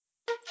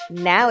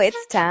Now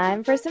it's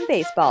time for some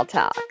baseball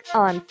talk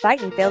on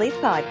Fightin' Phillies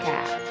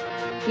podcast.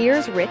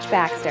 Here's Rich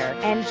Baxter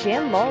and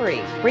Jim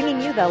Lowry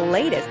bringing you the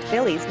latest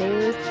Phillies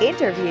news,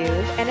 interviews,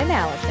 and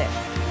analysis.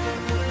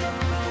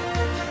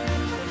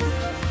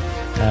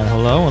 And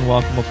hello and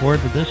welcome aboard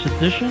to this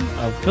edition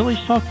of Phillies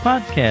Talk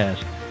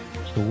Podcast.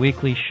 It's the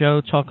weekly show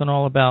talking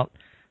all about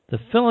the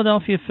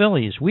Philadelphia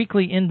Phillies,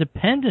 weekly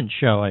independent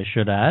show, I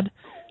should add.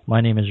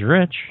 My name is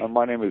Rich.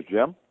 My name is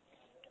Jim.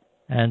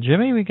 And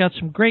Jimmy, we got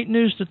some great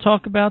news to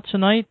talk about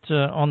tonight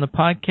on the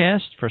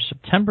podcast for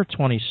September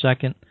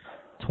 22nd,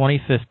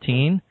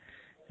 2015.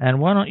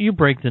 And why don't you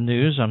break the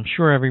news? I'm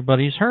sure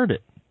everybody's heard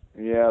it.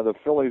 Yeah, the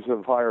Phillies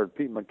have hired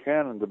Pete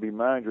Mackanin to be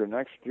manager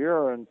next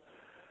year. And,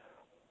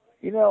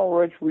 you know,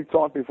 Rich, we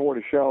talked before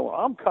the show.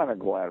 I'm kind of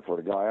glad for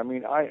the guy. I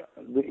mean,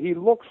 he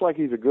looks like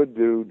he's a good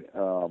dude.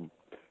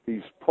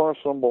 He's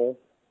personable,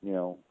 you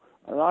know.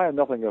 And I have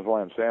nothing against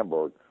Ryan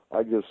Sandberg.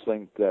 I just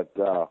think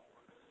that...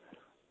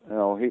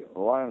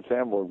 Ryan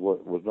Sandberg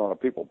was not a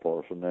people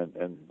person,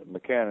 and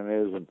Mackanin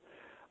is, and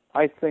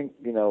I think,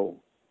 none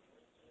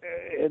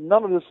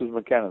of this is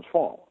Mackanin's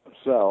fault.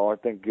 So I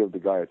think give the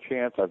guy a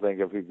chance. I think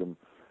if he can,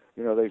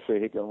 they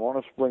say he can run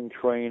a spring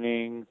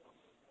training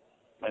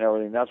and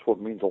everything. That's what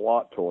means a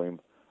lot to him.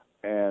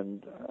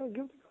 And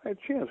give the guy a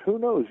chance. Who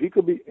knows? He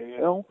could be,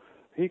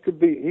 he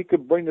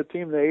could bring the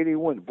team to 80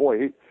 wins.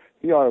 Boy,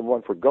 he ought to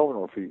run for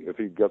governor if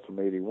he gets some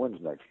 80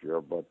 wins next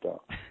year. But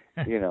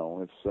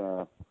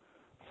it's.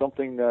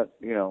 Something that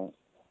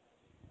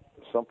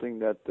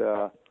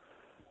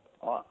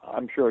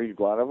I'm sure he's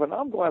glad of, and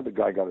I'm glad the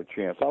guy got a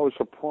chance. I was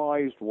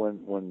surprised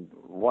when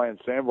Ryan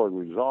Sandberg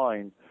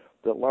resigned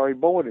that Larry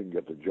Bowa didn't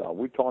get the job.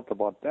 We talked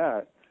about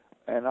that,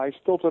 and I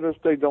still to this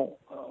day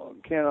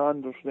can't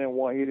understand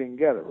why he didn't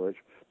get it, Rich.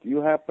 Do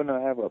you happen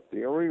to have a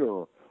theory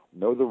or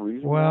know the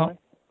reason why?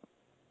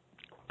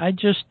 I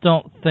just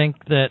don't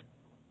think that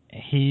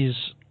he's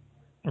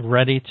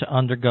ready to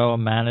undergo a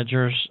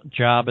manager's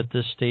job at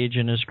this stage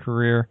in his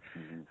career.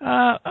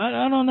 I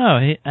don't know.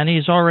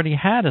 He's already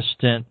had a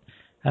stint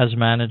as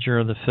manager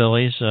of the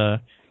Phillies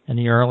in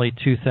the early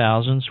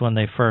 2000s when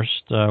they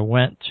first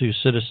went to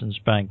Citizens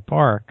Bank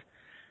Park.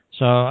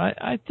 So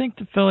I think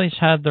the Phillies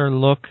had their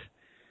look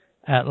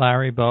at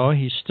Larry Bowa.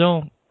 He's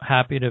still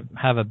happy to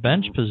have a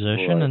bench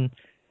position, right. And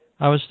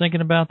I was thinking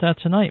about that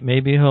tonight.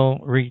 Maybe he'll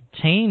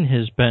retain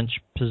his bench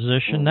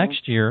position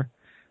next year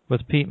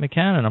with Pete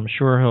Mackanin. I'm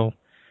sure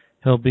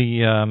he'll be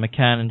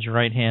Mackanin's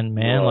right-hand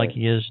man like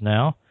he is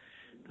now.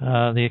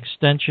 The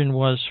extension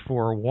was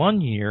for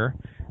 1 year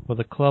with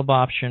a club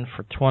option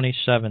for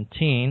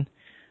 2017.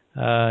 He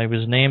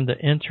was named the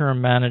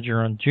interim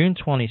manager on June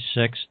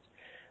 26th,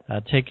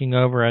 taking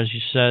over, as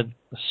you said,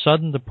 the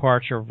sudden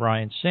departure of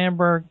Ryan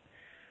Sandberg.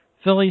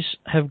 Phillies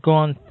have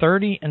gone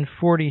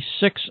 30-46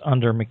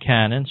 under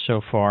Mackanin so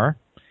far.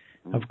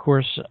 Of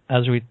course,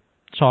 as we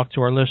talked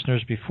to our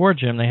listeners before,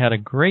 Jim, they had a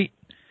great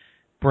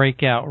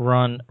breakout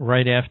run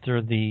right after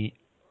the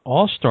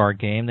All-Star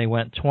game. They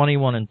went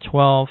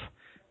 21-12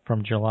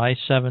 from July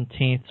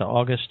 17th to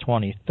August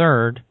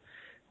 23rd.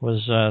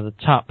 Was the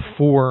top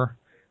 4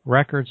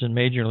 records in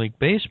Major League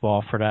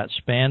Baseball for that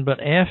span. But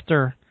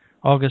after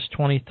August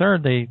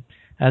 23rd, they,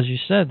 as you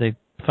said, they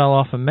fell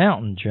off a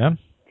mountain, Jim.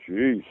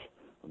 Jeez.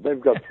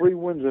 They've got 3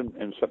 wins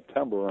in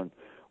September. And,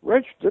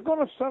 Rich, they're going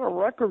to set a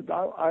record.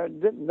 I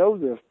didn't know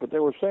this, but they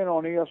were saying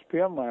on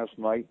ESPN last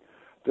night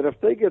that if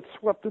they get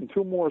swept in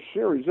 2 more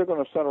series, they're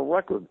going to set a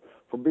record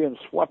for being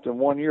swept in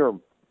 1 year in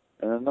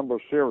a number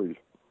of series.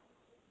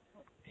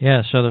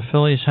 Yeah, so the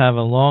Phillies have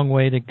a long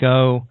way to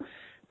go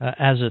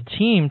as a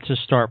team to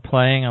start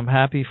playing. I'm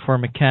happy for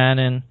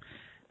Mackanin.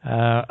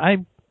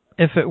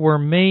 If it were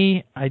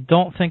me, I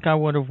don't think I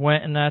would have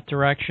went in that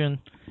direction.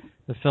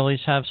 The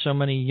Phillies have so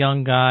many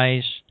young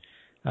guys,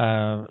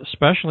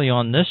 especially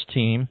on this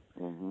team,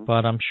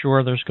 but I'm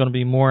sure there's going to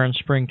be more in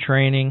spring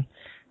training.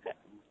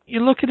 You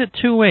look at it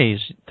 2 ways.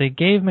 They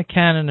gave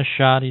Mackanin a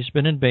shot. He's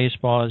been in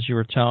baseball, as you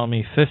were telling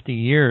me, 50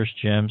 years,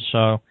 Jim.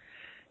 So,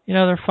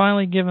 they're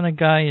finally giving a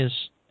guy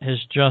his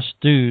just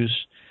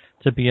dues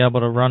to be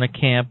able to run a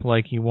camp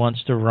like he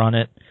wants to run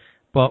it.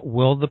 But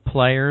will the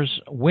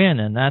players win?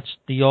 And that's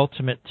the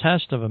ultimate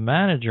test of a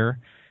manager.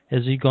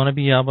 Is he going to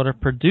be able to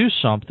produce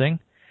something?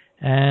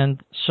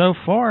 And so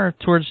far,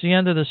 towards the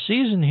end of the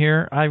season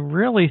here, I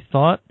really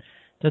thought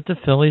that the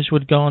Phillies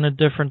would go in a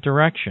different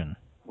direction.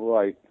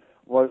 Right.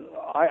 Well,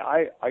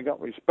 I got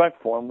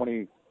respect for him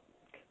when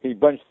he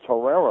benched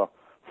Herrera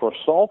for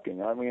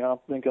sulking. I mean, I'm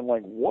thinking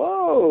like,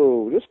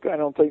 whoa, this guy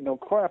don't take no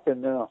crap.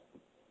 And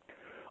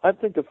I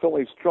think the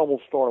Phillies' trouble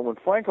started when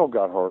Franco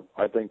got hurt.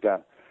 I think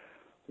that,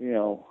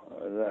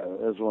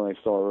 that is when they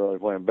started really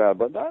playing bad.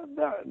 But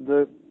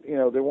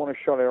they want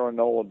to shut Aaron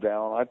Nola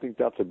down. I think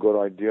that's a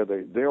good idea.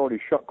 They already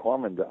shut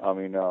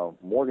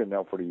Morgan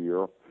down for the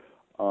year.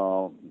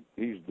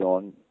 He's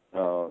done,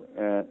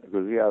 and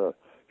because he had a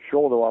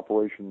shoulder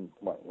operation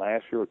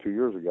last year or 2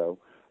 years ago,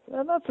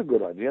 and that's a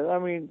good idea. I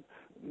mean,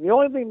 the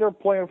only thing they're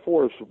playing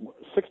for is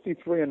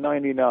 63 and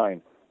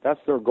 99. That's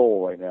their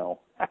goal right now.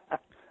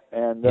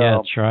 And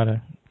try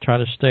Try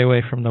to stay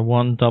away from the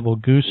one double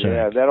goose egg.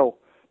 Yeah,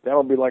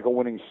 that'll be like a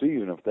winning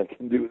season if they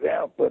can do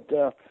that. But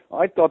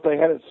I thought they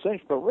had it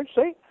cinched. But Rich,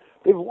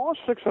 they've lost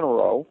 6 in a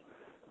row,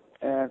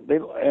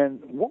 and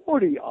what were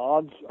the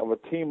odds of a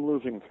team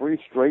losing 3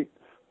 straight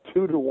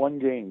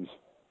 2-1 games?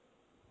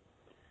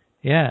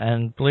 Yeah,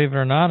 and believe it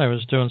or not, I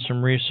was doing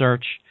some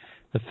research.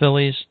 The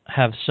Phillies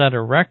have set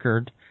a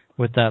record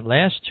with that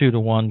last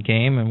 2-1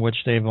 game in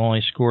which they've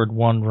only scored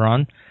 1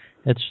 run.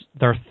 It's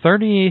their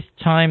 38th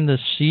time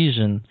this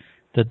season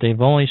that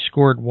they've only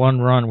scored 1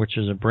 run, which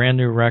is a brand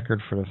new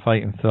record for the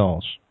Fightin'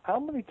 Phils. How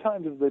many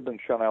times have they been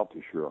shut out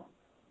this year?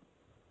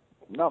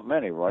 Not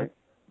many, right?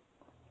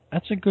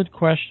 That's a good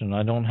question.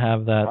 I don't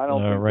have that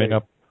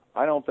up.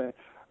 I don't think.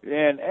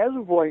 And as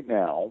of right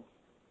now,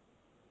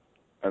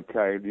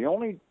 okay, the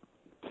only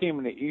team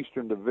in the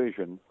Eastern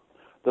Division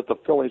that the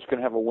Phillies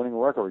can have a winning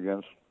record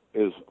against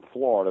is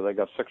Florida. They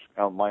got 6.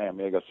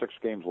 Miami. They got 6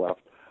 games left.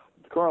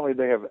 Currently,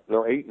 they're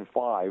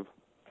 8-5,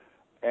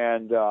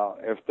 and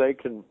if they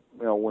can,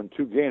 win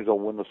 2 games, they'll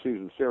win the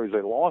season series.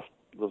 They lost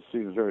the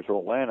season series to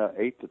Atlanta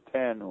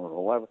 8-10 or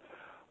 11.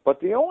 But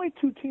the only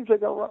 2 teams they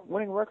got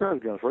winning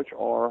records against, Rich,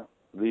 are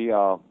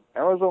the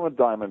Arizona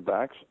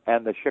Diamondbacks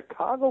and the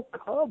Chicago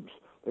Cubs.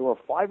 They were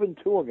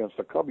 5-2 against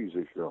the Cubbies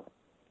this year.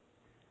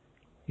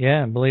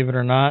 Yeah, and believe it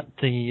or not,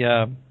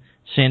 the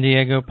San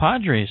Diego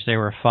Padres, they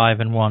were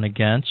 5-1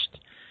 against.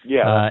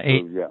 Yeah, that's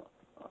true. Yeah.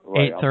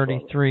 Right,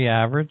 833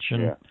 average,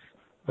 and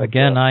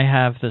again, I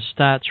have the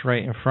stats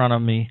right in front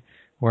of me,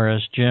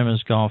 whereas Jim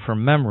is going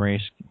from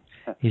memories.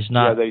 He's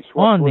not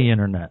on the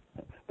internet.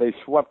 They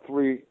swept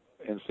 3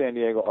 in San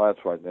Diego. Oh,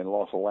 that's right. They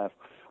lost the last.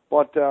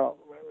 But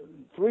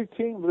 3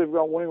 teams they've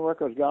got winning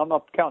records. I'm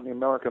not counting the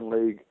American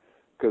League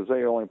because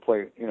they only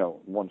play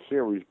 1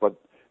 series. But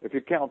if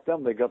you count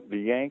them, they got the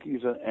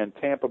Yankees and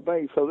Tampa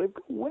Bay. So they've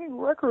got winning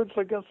records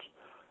against.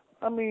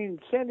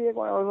 San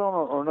Diego, Arizona,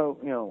 or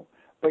no.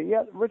 But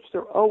yet, Rich,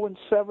 they're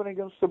 0-7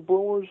 against the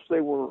Brewers.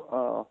 They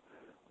were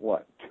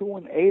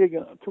 2-8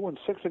 against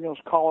 2-6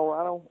 against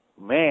Colorado.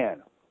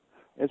 Man,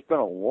 it's been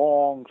a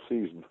long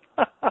season.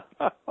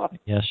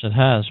 Yes, it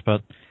has.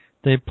 But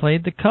they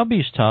played the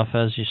Cubbies tough,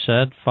 as you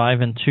said,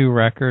 5-2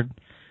 record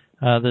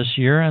this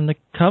year, and the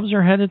Cubs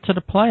are headed to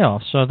the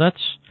playoffs. So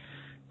that's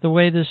the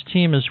way this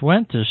team has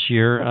went this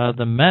year.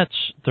 The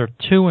Mets, they're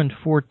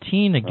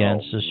 2-14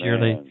 against this year.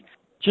 They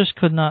just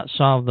could not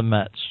solve the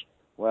Mets.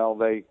 Well,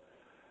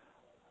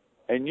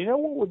 and you know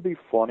what would be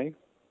funny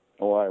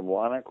or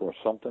ironic or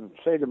something?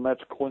 Say the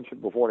Mets clinch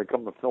it before they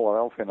come to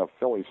Philadelphia and the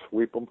Phillies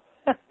sweep them.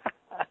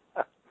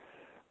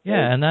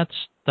 Yeah, and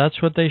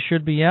that's what they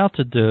should be out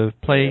to do.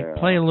 Play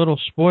a little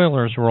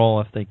spoilers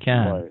role if they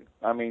can.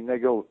 Right. They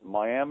go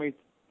Miami,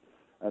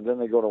 and then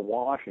they go to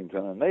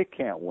Washington, and they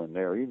can't win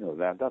there. You know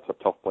that. That's a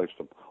tough place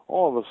to.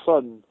 All of a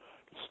sudden,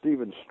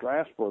 Steven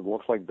Strasburg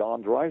looks like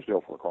Don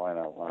Drysdale, for crying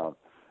out loud.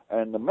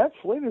 And the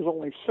Mets lead is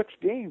only 6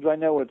 games. I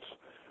know it's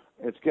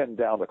getting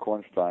down to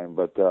crunch time,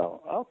 but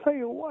I'll tell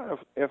you what.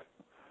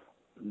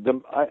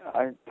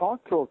 I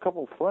talked to a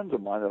couple of friends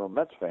of mine that are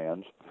Mets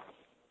fans.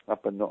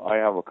 I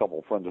have a couple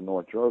of friends in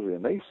North Jersey,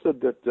 and they said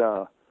that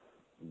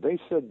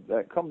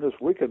come this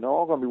weekend they're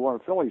all going to be wearing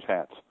Phillies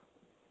hats.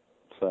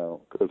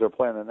 So because they're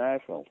playing the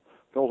Nationals,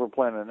 Phils are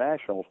playing the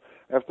Nationals.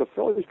 If the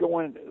Phillies go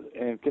in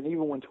and can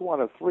even win 2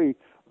 out of 3,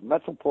 the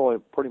Mets will probably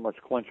pretty much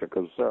clinch it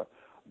because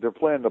they're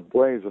playing the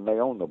Braves and they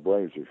own the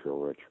Braves this year,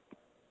 Rich.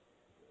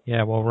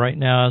 Yeah, well, right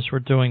now as we're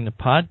doing the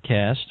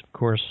podcast, of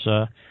course,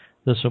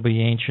 this will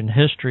be ancient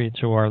history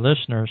to our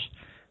listeners.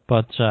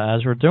 But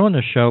as we're doing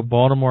the show,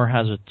 Baltimore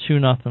has a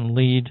 2-0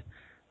 lead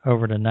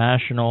over the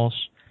Nationals,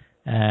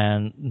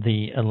 and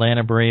the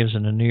Atlanta Braves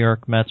and the New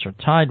York Mets are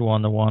tied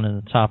 1-1 in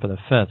the top of the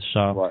 5th.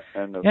 So,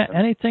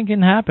 anything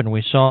can happen.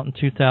 We saw it in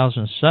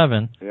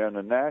 2007. Yeah, and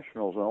the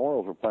Nationals and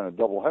Orioles are playing a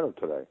doubleheader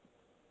today,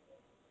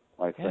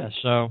 I think. Yeah,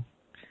 so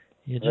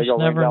you just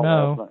never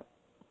know.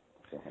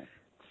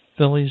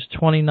 Phillies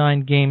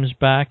 29 games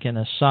back in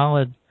a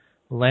solid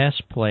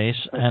last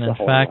place, and in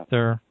fact,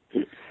 they're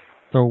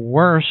the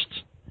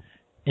worst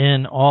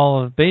in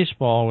all of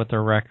baseball with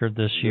their record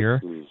this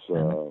year. This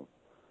is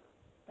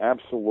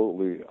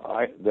absolutely.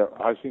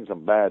 I've seen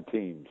some bad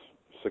teams.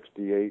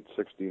 68,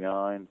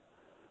 69,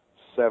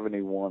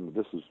 71.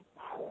 This is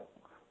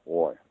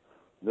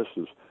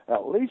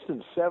at least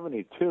in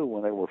 72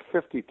 when they were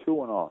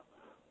 52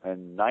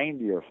 and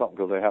 90 or something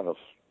because they had a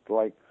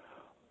strike.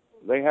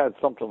 They had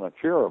something to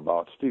cheer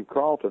about. Steve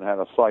Carlton had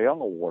a Cy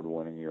Young Award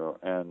winning year,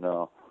 and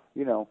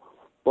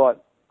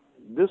but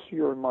this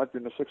year might be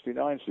in the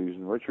 69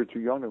 season. Rich, you're too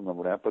young to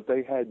remember that, but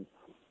they had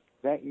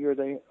that year.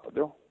 Their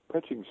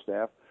pitching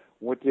staff,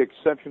 with the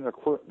exception of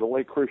the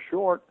late Chris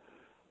Short,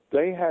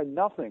 they had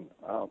nothing.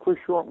 Chris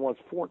Short was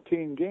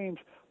 14 games,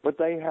 but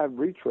they had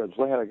retreads.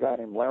 They had a guy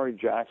named Larry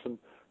Jackson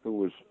who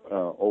was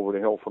over the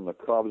hill from the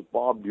Cubs.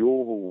 Bob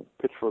Buell, who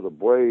pitched for the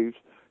Braves,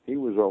 he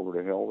was over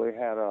the hill. They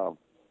had a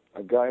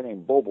guy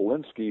named Bo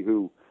Belinsky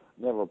who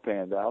never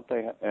panned out.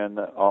 And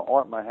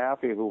Art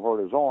Mahaffey who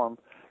hurt his arm.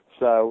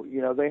 So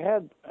they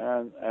had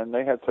and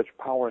they had such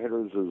power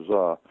hitters as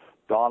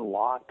Don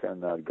Locke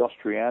and Gus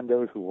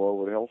Triandos, who were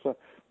over the hillside.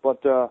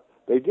 But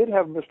they did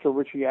have Mr.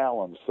 Richie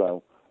Allen,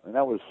 and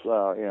that was,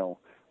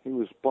 he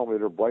was probably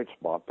their bright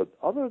spot. But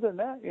other than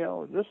that,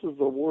 this is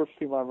the worst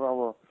team I've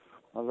ever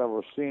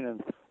seen.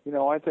 And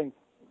I think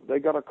they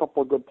got a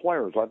couple of good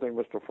players. I think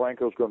Mr.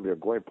 Franco's going to be a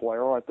great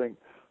player. I think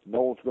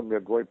Noel's going to be a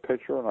great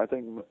pitcher, and I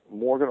think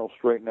Morgan will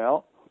straighten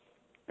out.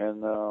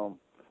 And I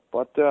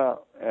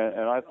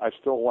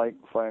still like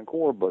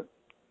Francoeur,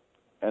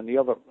 and the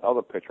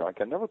other pitcher, I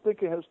can never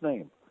think of his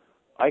name.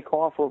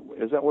 Eichhoff,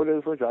 is that what it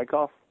is, Rich?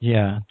 Eichhoff?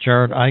 Yeah,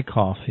 Jared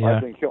Eichhoff.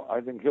 Yeah,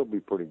 I think he'll be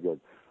pretty good.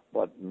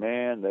 But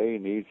man, they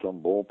need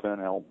some bullpen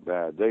help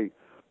bad.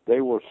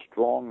 They were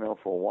strong there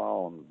for a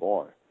while, and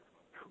boy,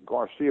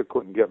 Garcia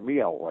couldn't get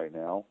me out right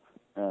now.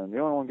 And the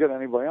only one getting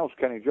anybody else,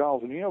 Kenny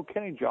Giles. And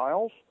Kenny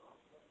Giles,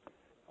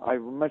 I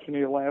mentioned to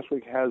you last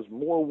week, has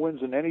more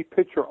wins than any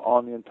pitcher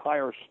on the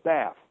entire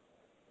staff.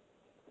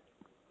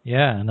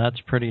 Yeah, and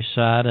that's pretty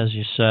sad, as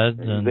you said.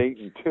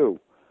 He's 8-2,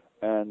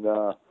 and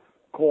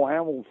Cole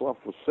Hamels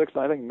left with 6.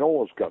 And I think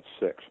Noah's got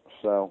 6.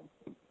 So,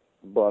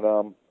 but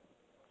I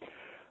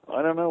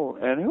don't know.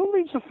 And who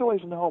leads the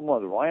Phillies in the home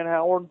runs? Ryan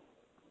Howard?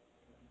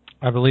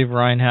 I believe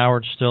Ryan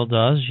Howard still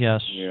does.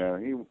 Yes. Yeah,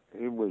 he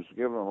was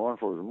given a run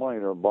for his money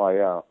there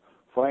by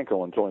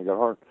Franco until he got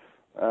hurt.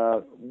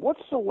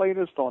 What's the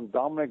latest on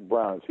Dominic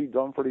Brown? Is he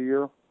done for the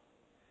year?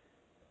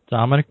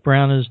 Dominic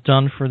Brown is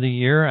done for the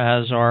year,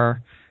 as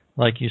are,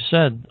 like you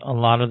said, a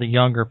lot of the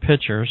younger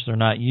pitchers. They're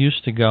not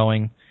used to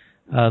going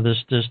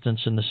this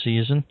distance in the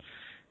season.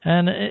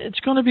 And it's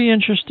going to be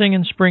interesting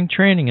in spring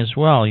training as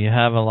well. You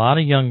have a lot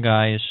of young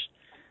guys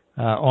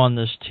on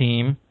this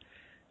team.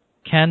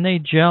 Can they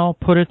gel,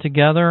 put it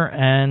together,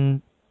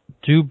 and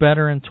do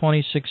better in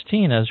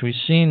 2016? As we've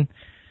seen,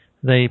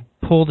 they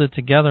pulled it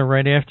together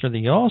right after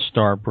the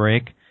All-Star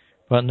break,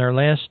 but in their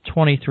last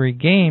 23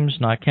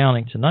 games, not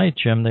counting tonight,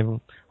 Jim, they've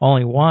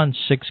only won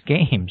 6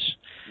 games.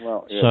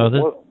 Well, yeah,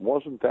 so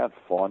wasn't that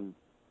fun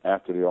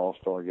after the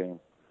All-Star game?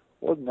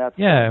 Wasn't that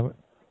fun? Yeah.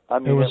 I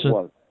mean, it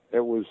was, it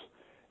was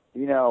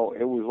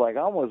like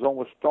I was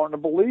almost starting to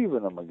believe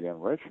in them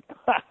again, Rich.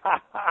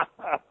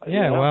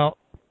 Yeah, well,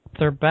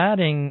 their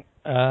batting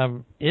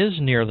is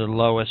near the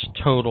lowest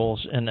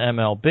totals in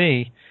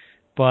MLB,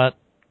 but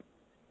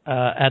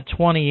at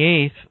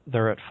 28th,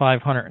 they're at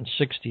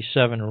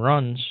 567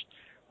 runs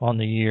on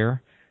the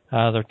year.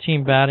 Their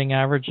team batting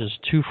average is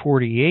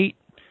 .248.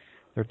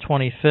 They're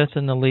 25th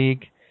in the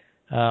league.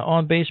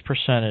 On-base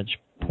percentage,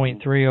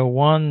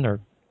 .301. They're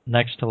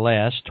next to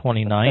last,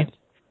 29th.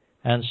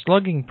 And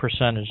slugging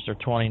percentage, they're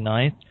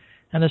 29th.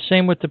 And the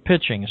same with the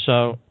pitching.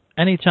 So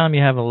anytime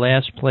you have a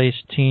last-place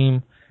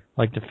team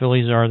like the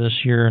Phillies are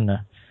this year in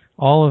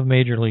all of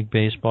Major League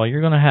Baseball,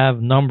 you're going to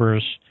have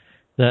numbers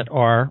that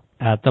are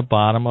at the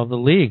bottom of the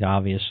league,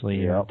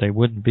 obviously. Yep. They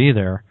wouldn't be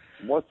there.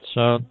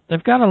 So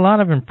they've got a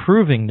lot of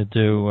improving to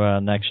do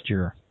next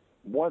year.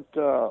 What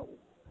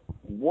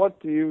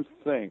do you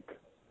think,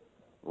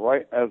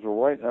 right as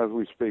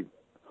we speak,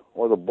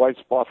 are the bright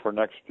spots for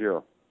next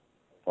year?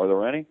 Are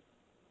there any?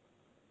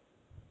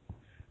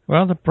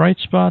 Well, the bright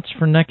spots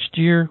for next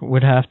year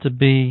would have to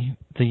be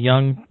the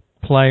young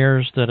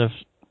players that have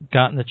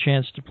gotten the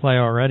chance to play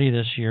already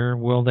this year.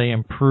 Will they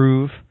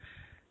improve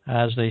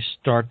as they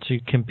start to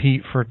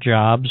compete for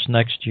jobs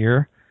next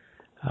year?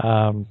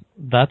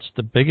 That's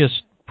the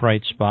biggest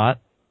bright spot.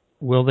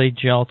 Will they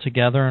gel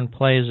together and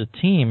play as a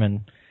team?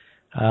 And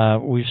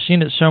we've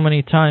seen it so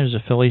many times. The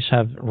Phillies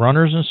have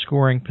runners in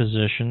scoring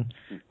position.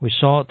 We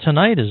saw it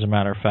tonight, as a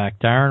matter of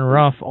fact. Darren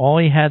Ruff, all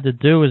he had to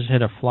do was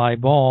hit a fly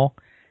ball,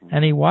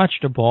 and he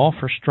watched a ball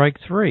for strike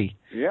 3.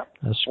 Yep.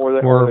 Or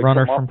a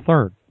runner from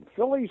third.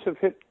 Phillies have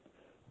hit,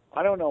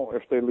 I don't know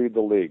if they lead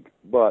the league,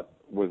 but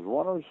with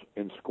runners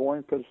in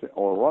scoring position,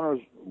 or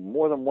runners,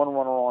 more than one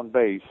runner on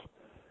base,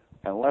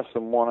 and less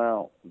than one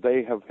out,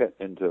 they have hit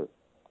into,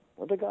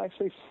 what did the guy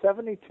say,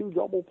 72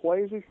 double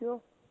plays this year?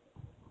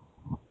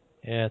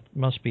 Yeah, it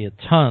must be a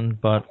ton,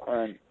 but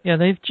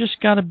they've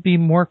just got to be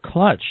more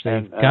clutch.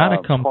 They've got to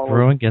come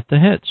through and get the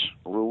hits.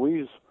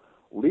 Ruiz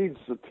leads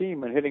the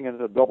team in hitting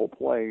into double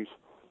plays,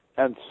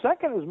 and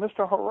second is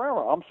Mr.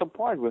 Herrera. I'm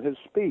surprised with his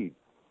speed.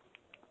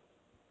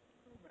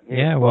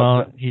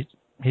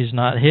 He's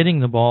not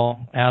hitting the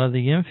ball out of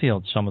the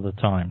infield some of the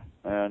time.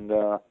 And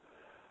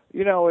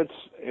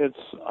it's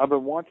I've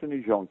been watching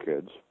these young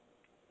kids,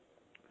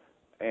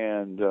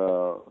 and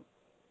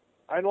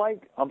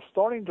I'm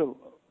starting to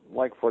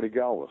like Freddie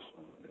Galvis.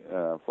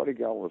 Freddie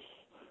Galvis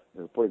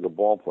is a pretty good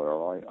ball player.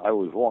 I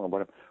was wrong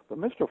about him, but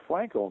Mr.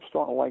 Franco, I'm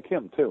starting to like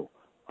him too.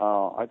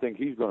 I think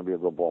he's going to be a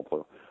good ball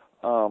player.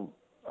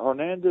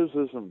 Hernandez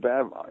isn't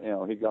bad.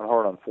 He got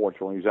hurt,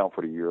 unfortunately. He's out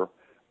for the year.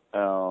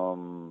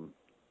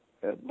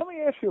 Let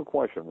me ask you a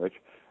question, Rich.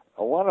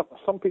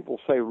 Some people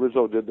say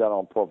Rizzo did that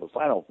on purpose.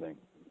 I don't think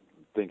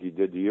he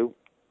did. Do you?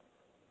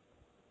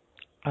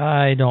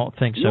 I don't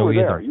think so either. You were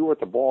either. There. You were at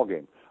the ball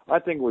game. I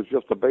think it was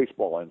just a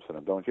baseball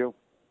incident, don't you?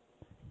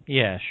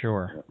 Yeah,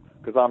 sure.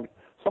 Because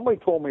somebody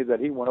told me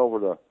that he went over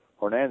to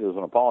Hernandez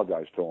and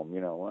apologized to him.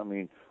 I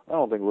mean, I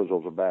don't think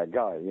Rizzo's a bad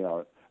guy.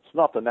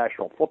 not the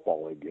National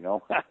Football League,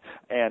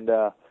 and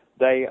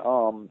they,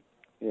 I'm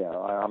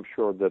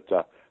sure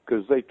that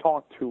because they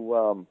talked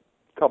to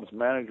Cubs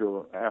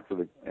manager after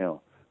the, a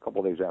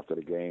couple of days after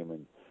the game,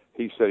 and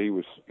he said he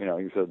was,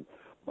 he said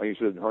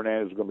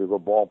Hernandez is going to be a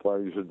good ball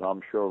player. He said,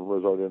 I'm sure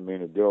Rizzo didn't mean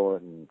to do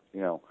it, and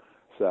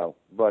so.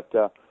 But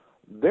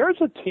there's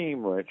a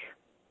team, Rich,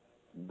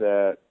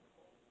 that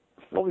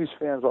Phillies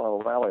fans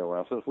ought to rally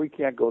around. Since we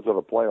can't go to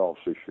the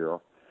playoffs this year,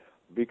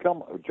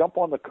 jump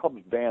on the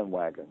Cubs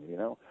bandwagon.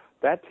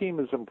 That team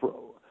is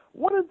improved.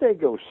 What did they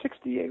go?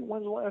 68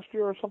 wins last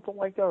year, or something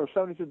like that, or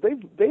 72.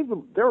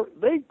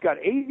 They've got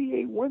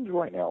 88 wins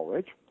right now,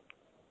 Rich.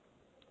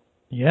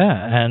 Yeah,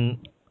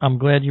 and I'm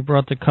glad you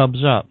brought the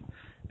Cubs up,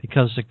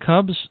 because the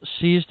Cubs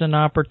seized an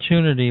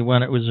opportunity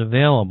when it was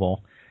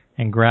available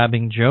and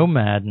grabbing Joe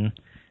Madden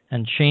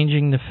and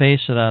changing the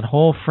face of that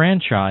whole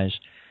franchise.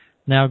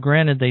 Now,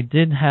 granted, they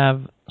did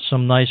have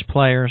some nice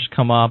players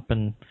come up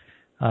and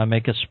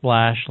make a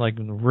splash, like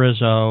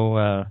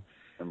Rizzo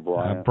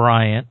and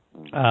Bryant,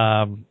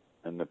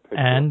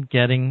 and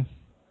getting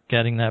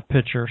that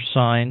pitcher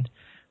signed.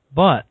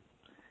 But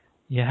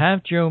you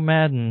have Joe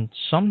Madden.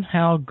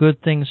 Somehow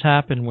good things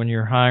happen when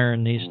you're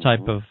hiring these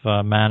type of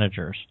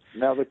managers,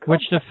 now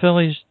which the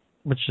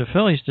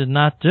Phillies did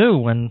not do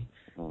when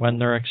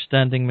they're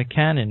extending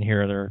Mackanin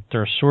here.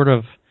 They're sort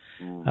of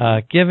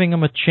giving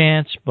him a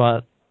chance,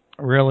 but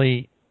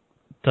really,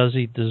 does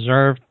he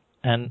deserve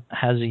and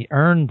has he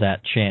earned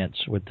that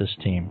chance with this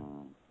team?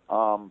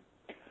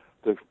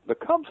 The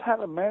Cubs had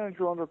a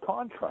manager under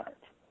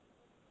contract,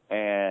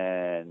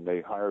 and they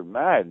hired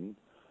Madden.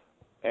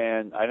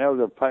 And I know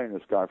they're paying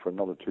this guy for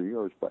another 2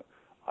 years, but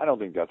I don't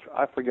think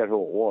I forget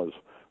who it was.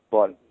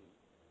 But,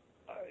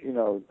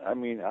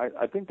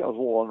 I think that was a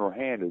little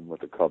underhanded what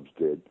the Cubs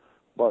did,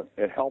 but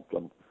it helped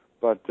them.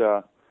 But,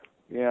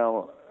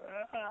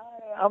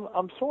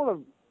 I'm sort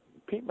of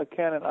Pete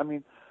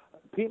Mackanin.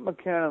 Pete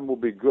Mackanin will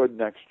be good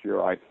next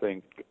year, I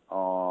think.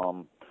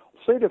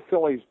 Say the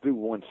Phillies do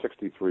win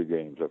 63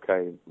 games,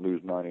 okay,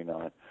 lose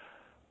 99.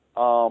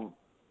 And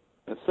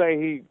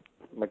say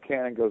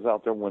Mackanin goes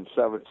out there and wins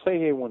say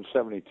he wins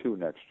 72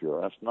 next year.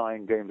 That's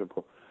 9 games.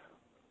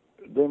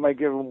 They may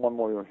give him 1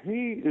 more year.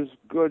 He is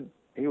good.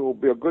 He will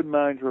be a good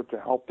manager to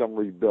help them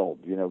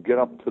rebuild. Get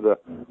up to the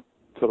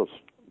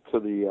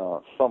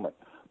summit,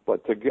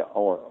 but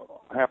or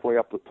halfway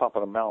up the top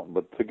of the mountain.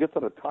 But to get to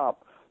the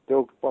top,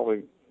 they'll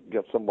probably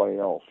get somebody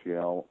else.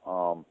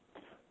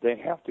 They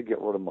have to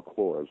get rid of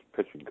McClure as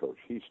pitching coach.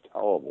 He's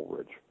terrible,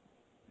 Rich.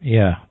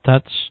 Yeah,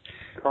 that's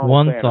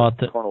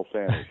Colonel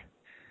Sanders.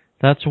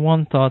 That's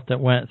one thought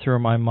that went through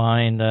my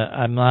mind.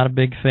 I'm not a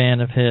big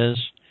fan of his.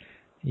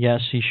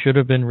 Yes, he should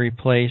have been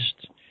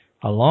replaced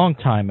a long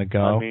time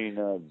ago.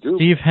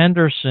 Steve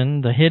Henderson,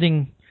 the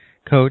hitting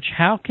coach,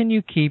 how can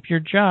you keep your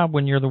job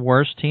when you're the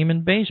worst team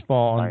in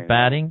baseball on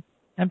batting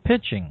and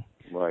pitching?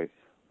 Right.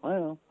 I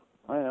know.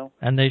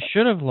 And they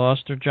should have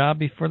lost their job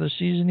before the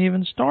season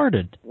even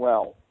started.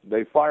 Well,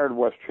 they fired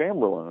Wes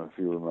Chamberlain, if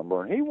you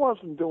remember, and he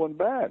wasn't doing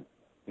bad,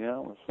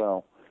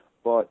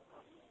 but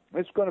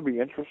it's going to be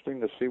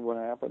interesting to see what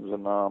happens.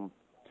 And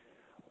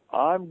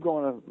I'm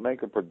going to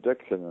make a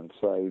prediction and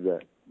say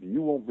that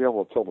you won't be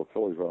able to tell the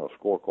Phillies on a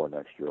scorecard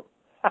next year.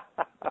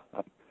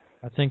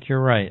 I think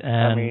you're right.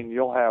 And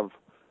you'll have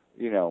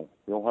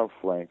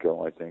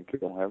Franco, I think.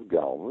 You'll have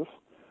Galvis.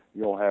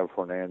 You'll have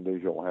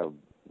Hernandez. You'll have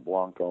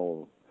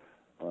Blanco.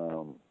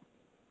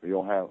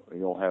 You'll have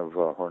Hernandez,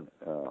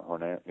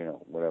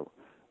 whatever,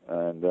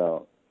 and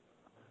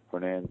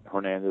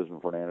Hernandez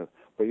and Fernandez.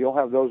 But you'll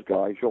have those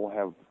guys. You'll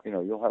have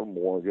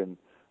Morgan,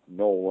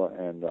 Nola,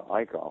 and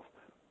Eichhoff.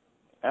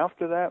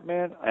 After that,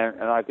 man,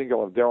 and I think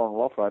you'll have Darren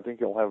Ruff, and I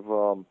think you'll have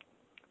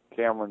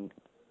Cameron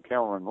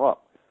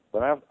Rupp.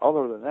 But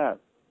other than that,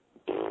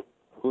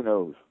 who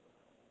knows?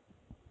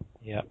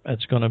 Yeah,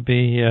 it's going to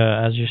be,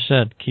 as you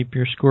said, keep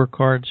your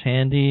scorecards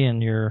handy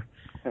and your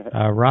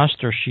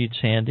roster sheets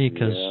handy,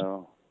 because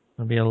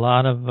there'll be a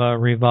lot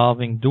of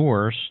revolving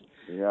doors.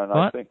 Yeah, and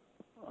I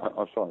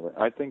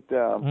think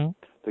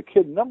the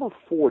kid number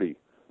 40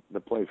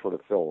 that plays for the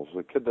Phils,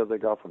 the kid that they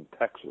got from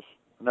Texas.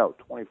 No,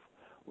 20.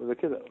 The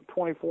kid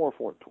 24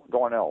 for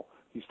Darnell.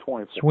 He's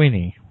 24.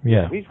 Sweeney.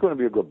 Yeah. He's going to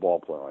be a good ball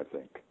player, I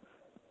think.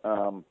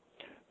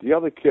 The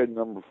other kid,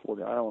 number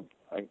 40,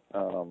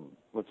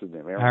 what's his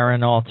name?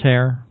 Aaron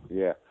Altair.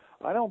 Yeah.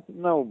 I don't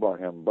know about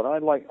him, but I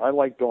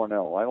like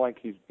Darnell.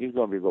 He's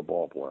going to be a good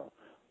ball player.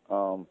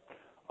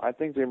 I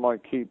think they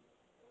might keep.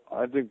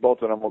 I think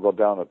both of them will go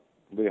down to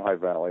Lehigh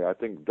Valley. I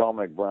think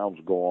Dominic Brown's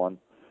gone.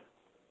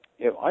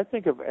 I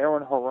think if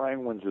Aaron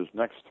Harang wins his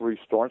next 3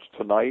 starts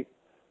tonight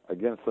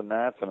against the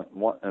Nats and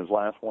his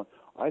last one,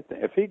 I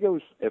think if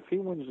he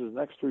wins his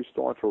next 3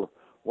 starts,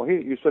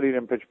 you said he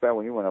didn't pitch bad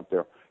when you went up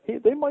there.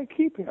 They might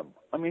keep him.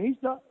 He's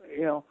not.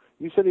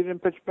 You said he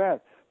didn't pitch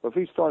bad. But if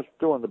he starts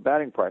doing the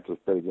batting practice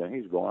bit again,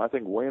 he's gone. I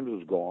think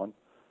Williams is gone.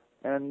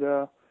 And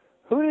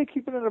who are they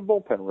keeping in the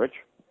bullpen, Rich,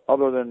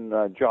 other than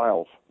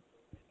Giles?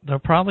 They'll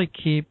probably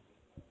keep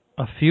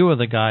a few of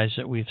the guys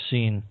that we've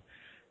seen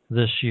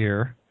this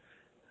year.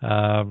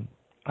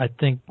 I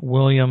think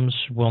Williams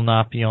will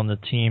not be on the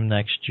team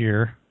next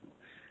year.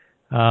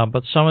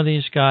 But some of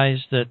these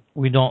guys that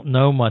we don't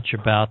know much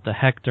about, the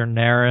Hector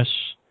Neris,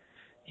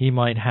 he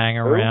might hang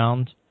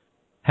around.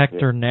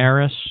 Hector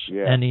Neris,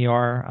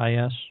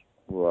 Neris.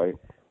 Right.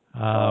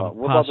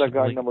 What about that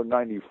guy number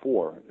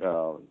 94?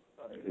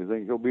 You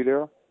think he'll be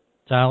there?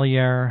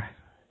 Dalier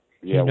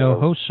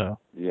Hinojosa.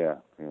 Yeah.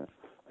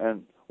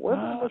 And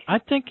I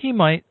think he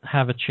might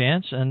have a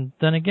chance, and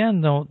then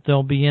again,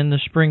 they'll be in the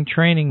spring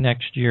training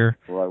next year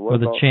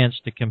with a chance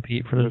to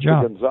compete for the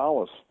job.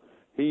 Gonzalez,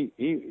 he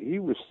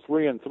was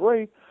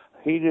 3-3.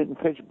 He didn't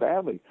pitch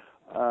badly.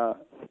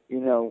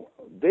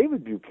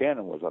 David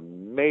Buchanan was a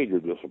major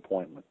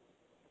disappointment.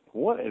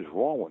 What is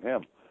wrong with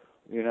him?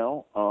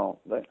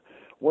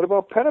 What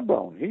about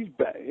Pettibone? He's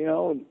bad.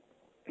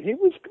 He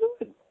was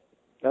good.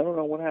 I don't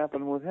know what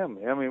happened with him.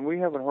 I mean, we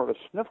haven't heard a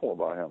sniffle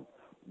about him.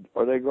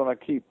 Are they going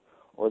to keep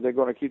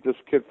this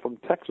kid from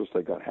Texas?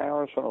 They got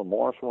Harrison or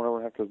Morrison, whatever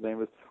the heck his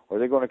name is. Are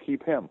they going to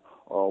keep him?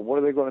 What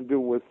are they going to do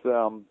with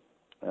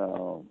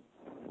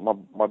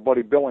my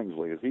buddy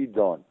Billingsley? Is he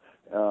done?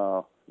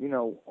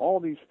 All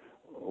these.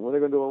 What are they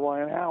going to do with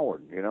Ryan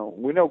Howard?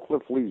 We know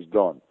Cliff Lee's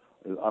done.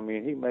 I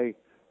mean, he may.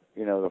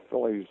 The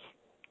Phillies.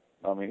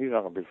 I mean, he's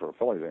not going to pitch for the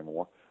Phillies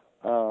anymore.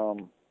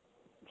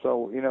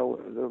 So there's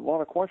a lot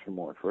of question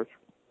marks, Rich.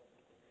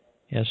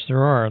 Yes,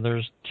 there are.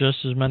 There's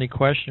just as many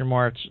question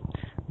marks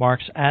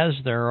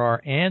as there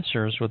are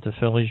answers with the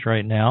Phillies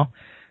right now.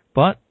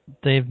 But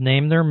they've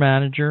named their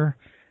manager,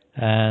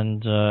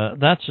 and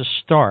that's a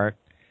start.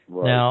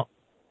 Right. Now,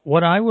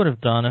 what I would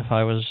have done if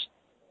I was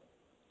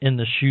in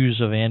the shoes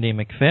of Andy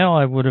MacPhail,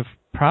 I would have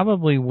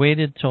probably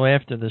waited till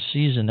after the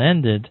season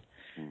ended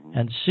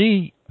and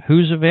see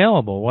who's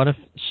available. What if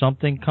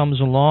something comes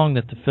along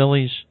that the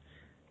Phillies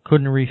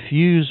couldn't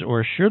refuse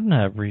or shouldn't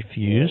have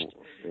refused?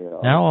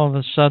 Now all of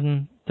a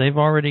sudden they've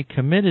already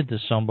committed to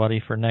somebody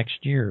for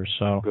next year.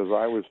 So because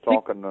I was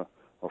talking to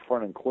a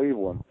friend in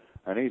Cleveland,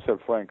 and he said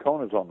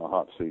Francona's on the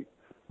hot seat.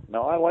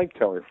 Now I like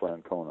Terry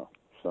Francona,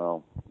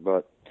 I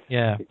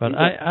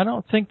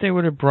don't think they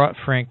would have brought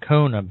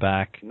Francona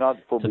back. Not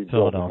for to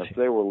rebuilding. Philadelphia. If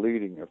they were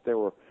leading,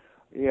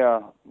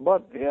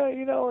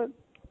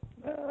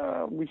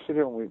 we sit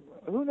here and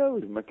who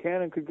knows?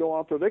 Mackanin could go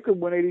out there. They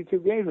could win 82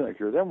 games next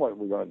year. Then what are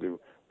we going to do?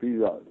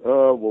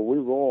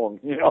 We're wrong,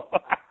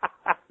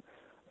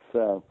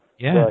 So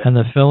and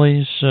the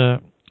Phillies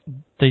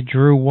they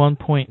drew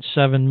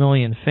 1.7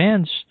 million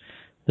fans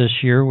this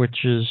year,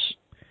 which is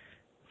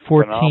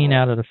 14 phenomenal.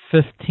 out of the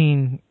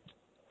 15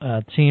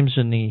 teams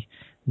in the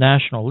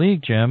National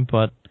League, Jim.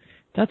 But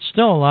that's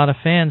still a lot of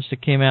fans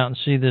that came out and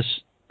see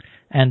this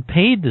and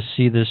paid to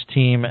see this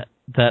team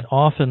that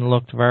often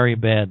looked very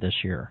bad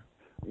this year.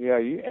 Yeah,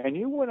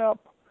 you went up.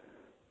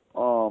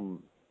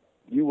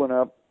 You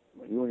and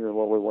your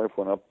lovely wife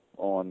went up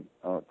on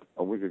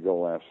a week ago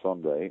last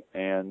Sunday,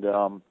 and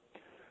I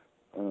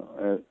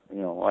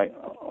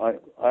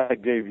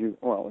gave you.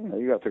 Well,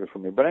 you got tickets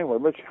from me, but anyway,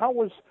 Rich, how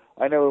was?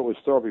 I know it was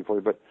therapy for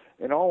you, but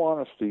in all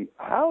honesty,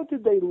 how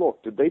did they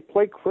look? Did they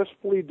play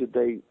crisply? Did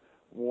they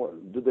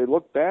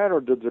look bad, or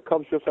did the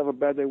Cubs just have a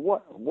bad day?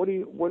 What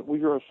was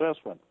your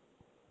assessment?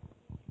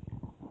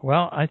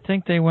 Well, I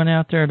think they went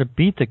out there to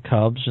beat the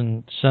Cubs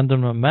and send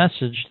them a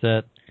message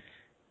that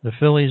the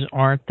Phillies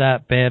aren't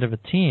that bad of a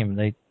team.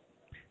 They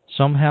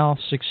somehow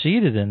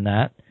succeeded in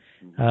that.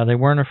 They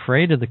weren't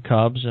afraid of the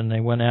Cubs, and they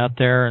went out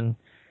there and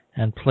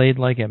played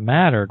like it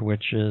mattered,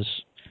 which is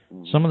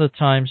some of the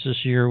times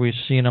this year we've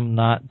seen them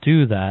not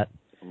do that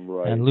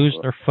and lose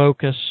their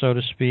focus, so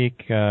to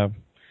speak. But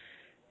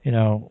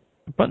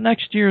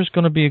next year is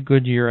going to be a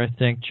good year, I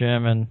think,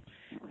 Jim, and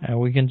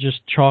we can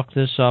just chalk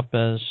this up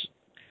as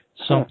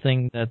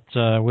something that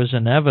was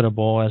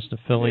inevitable as the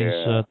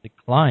Phillies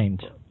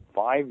declined.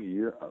 5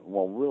 years,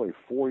 well, really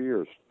 4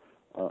 years.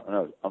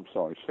 No, I'm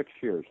sorry, 6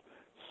 years.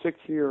 6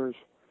 years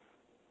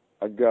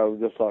ago,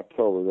 this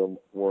October, they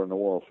were in the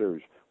World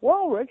Series.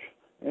 Well, Rich,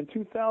 in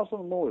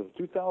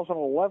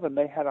 2011,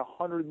 they had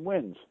 100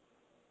 wins.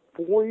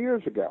 4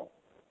 years ago.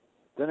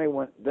 Then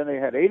they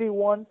had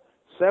 81,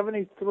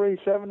 73,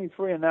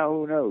 and now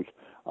who knows?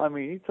 I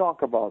mean, you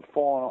talk about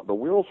falling off, the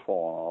wheels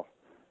falling off.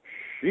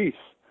 Jeez.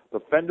 The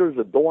fenders,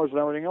 the doors, and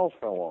everything else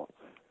fell off.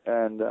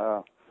 And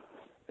do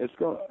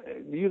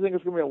you think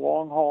it's going to be a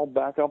long haul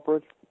back up,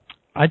 Rich?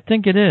 I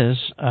think it is.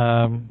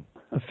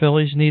 The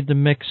Phillies need to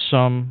mix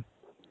some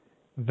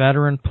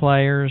veteran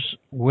players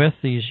with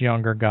these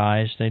younger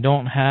guys. They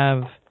don't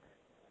have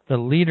the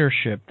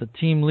leadership, the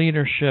team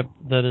leadership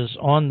that is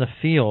on the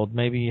field.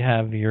 Maybe you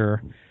have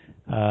your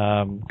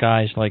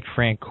guys like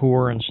Frank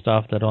Coor and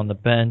stuff that on the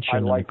bench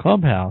and in the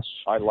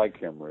clubhouse. I like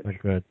him, Rich.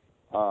 They're good.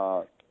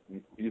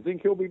 You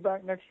think he'll be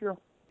back next year?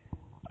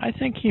 I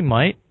think he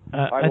might.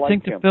 I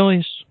think him.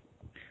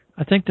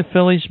 the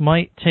Phillies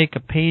might take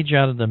a page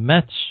out of the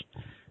Mets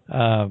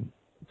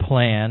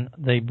plan.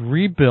 They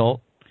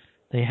rebuilt.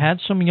 They had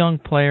some young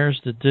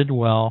players that did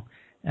well,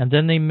 and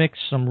then they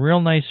mixed some real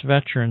nice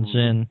veterans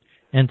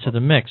into the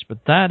mix.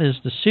 But that is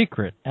the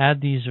secret. Add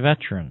these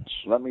veterans.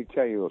 Let me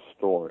tell you a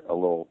story, a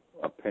little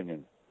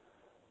opinion.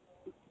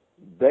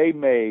 they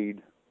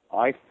made,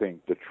 I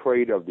think, the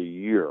trade of the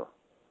year.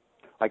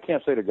 I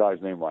can't say the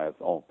guy's name right. I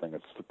don't think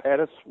it's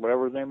Stepatis,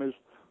 whatever his name is,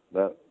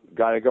 the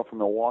guy that got from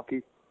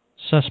Milwaukee.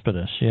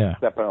 Cespedes, yeah.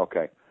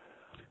 Okay.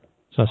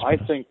 Cespedes. I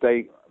think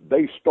they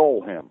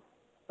stole him,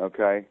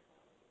 okay?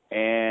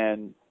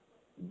 And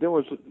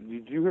did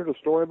you hear the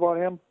story about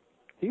him?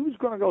 He was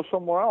going to go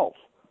somewhere else.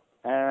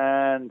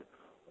 And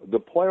the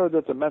player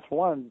that the Mets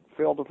won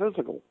failed the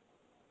physical.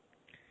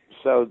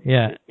 So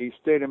he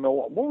stayed in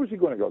Milwaukee. Where was he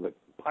going to go? The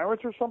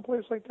Pirates or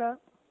someplace like that?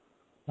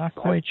 Not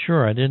quite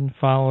sure. I didn't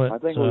follow it. I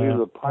think it was either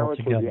the Pirates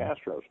altogether. or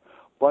the Astros.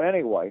 But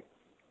anyway,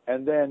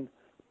 and then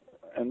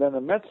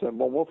the Mets said,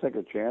 well, we'll take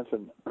a chance.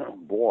 And,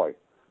 boy,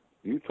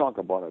 you talk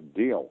about a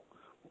deal.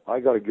 I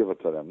got to give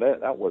it to them.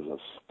 That was a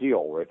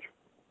steal, Rich.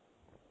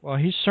 Well,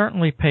 he's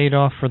certainly paid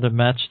off for the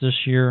Mets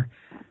this year.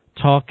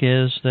 Talk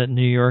is that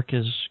New York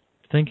is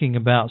thinking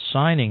about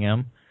signing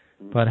him,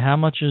 but how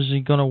much is he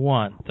going to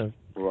want? The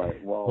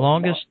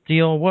longest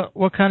deal,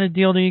 what kind of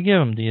deal do you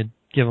give him? Do you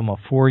give him a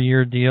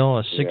 4-year deal,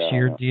 a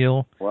 6-year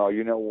deal? Well,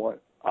 you know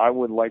what? I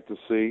would like to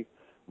see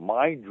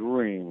my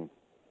dream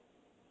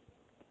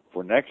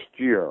for next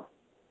year.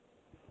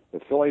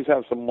 The Phillies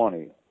have some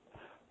money.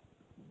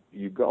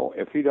 You go,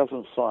 if he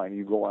doesn't sign,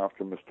 you go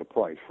after Mr.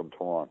 Price from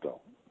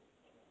Toronto.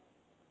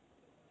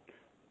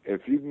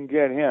 If you can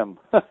get him,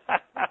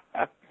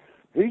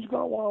 he's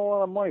going to want a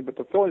lot of money, but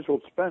the Phillies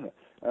will spend it.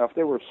 And if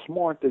they were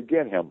smart, they'd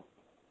get him.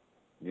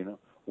 You know,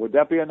 would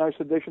that be a nice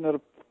addition to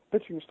the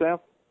pitching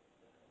staff?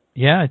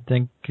 Yeah, I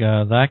think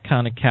that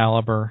kind of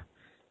caliber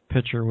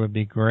pitcher would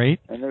be great.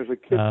 And there's a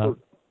kid for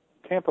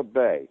Tampa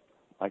Bay.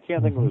 I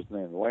can't think of his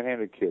name. The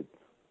right-handed kid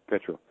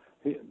pitcher.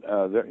 He's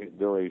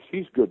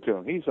good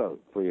too. He's a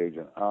free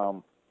agent.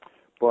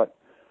 But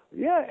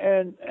yeah,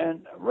 and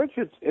Rich,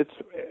 it's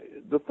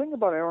the thing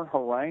about Aaron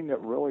Harang that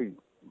really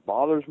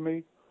bothers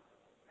me.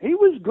 He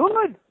was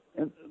good,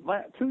 and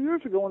 2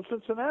 years ago in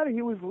Cincinnati,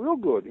 he was real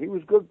good. He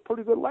was good,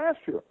 pretty good last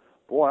year.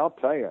 Boy, I'll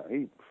tell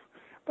you,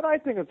 But I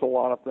think it's a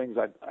lot of things.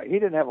 He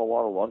didn't have a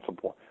lot of run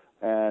support,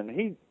 and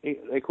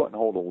they couldn't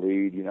hold a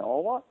lead. You know,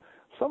 a lot.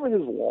 Some of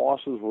his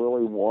losses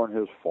really weren't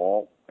his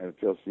fault. It's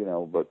just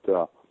But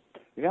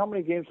you know how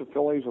many games the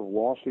Phillies have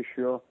lost this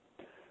year?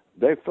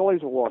 The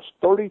Phillies have lost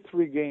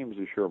 33 games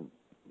this year.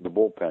 The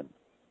bullpen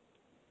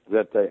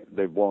that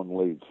they've blown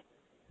leads.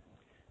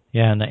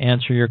 Yeah, and to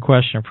answer your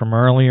question from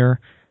earlier,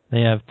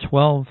 they have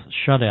 12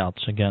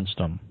 shutouts against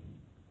them.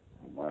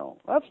 Well,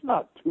 that's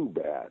not too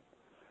bad.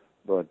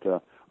 But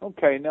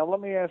okay, now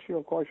let me ask you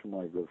a question,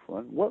 my good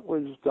friend. What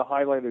was the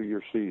highlight of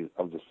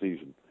the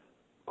season?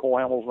 Cole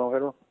Hamels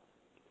no-hitter?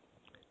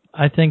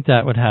 I think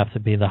that would have to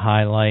be the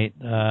highlight.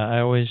 I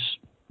always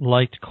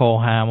liked Cole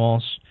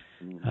Hamels.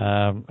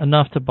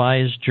 Enough to buy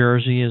his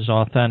jersey, his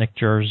authentic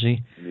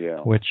jersey,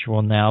 which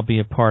will now be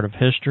a part of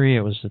history.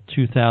 It was the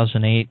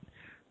 2008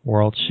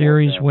 World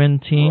Series win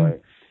team.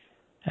 Right.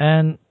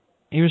 And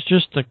he was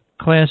just a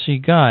classy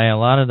guy. A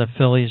lot of the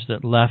Phillies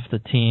that left the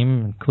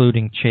team,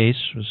 including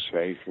Chase was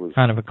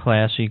kind of a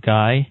classy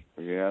guy.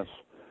 Yes.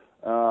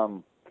 I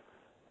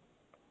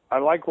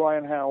like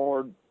Ryan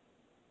Howard.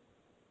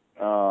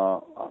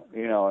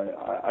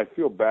 I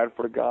feel bad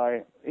for the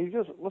guy.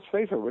 Let's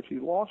face it, Rich, he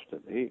lost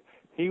it.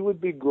 He would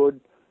be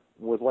good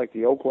with like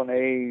the Oakland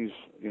A's,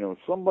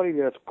 somebody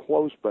that's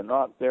close but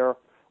not there,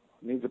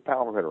 needs a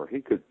power hitter.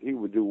 He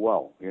would do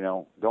well,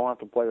 Don't have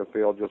to play the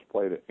field, just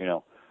play it,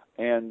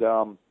 And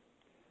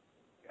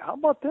how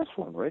about this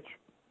one, Rich?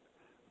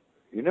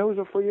 You know who's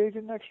a free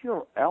agent next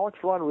year? Alex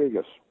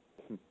Rodriguez.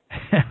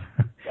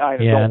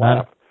 Don't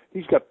laugh.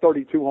 He's got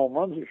 32 home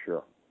runs this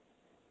year.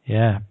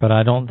 Yeah, but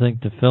I don't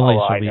think the Phillies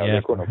will be after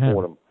they couldn't him.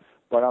 afford him.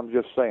 But I'm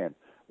just saying,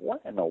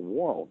 what in the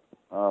world?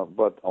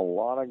 But a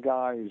lot of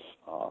guys,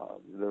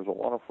 there's a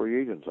lot of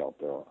free agents out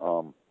there.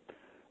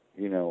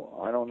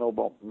 I don't know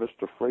about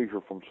Mr.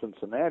 Frazier from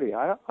Cincinnati.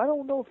 I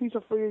don't know if he's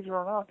a free agent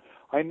or not.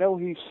 I know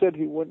he said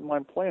he wouldn't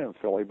mind playing in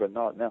Philly, but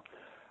not now.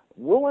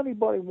 Will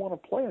anybody want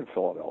to play in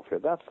Philadelphia?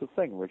 That's the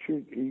thing, Rich.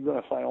 You're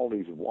going to sign all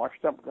these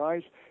washed-up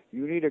guys.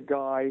 You need a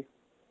guy,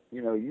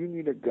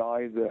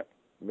 that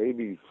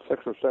maybe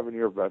 6 or 7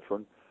 year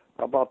veteran,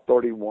 about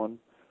 31,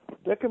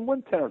 that can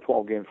win 10 or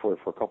 12 games for you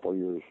for a couple of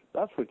years.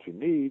 That's what you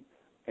need.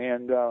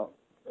 And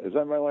is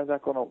anybody like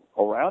that going to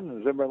around?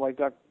 And is anybody like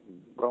that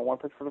going to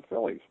want to pitch for the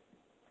Phillies?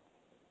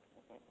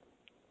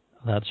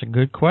 That's a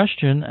good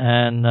question.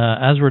 And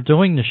as we're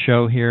doing the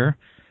show here,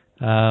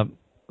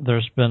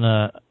 there's been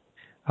a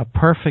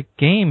perfect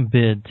game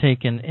bid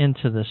taken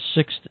into the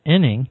 6th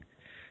inning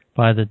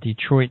by the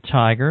Detroit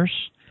Tigers.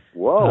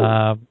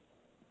 Whoa.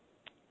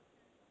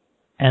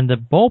 And the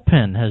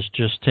bullpen has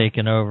just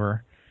taken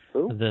over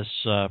this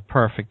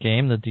perfect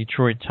game. The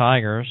Detroit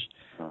Tigers,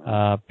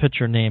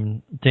 pitcher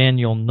named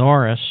Daniel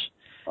Norris,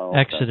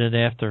 exited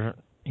after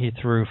he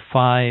threw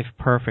 5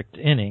 perfect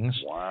innings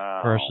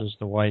versus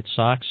the White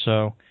Sox.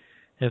 So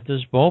if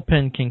this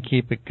bullpen can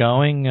keep it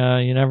going,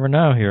 you never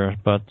know here.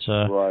 But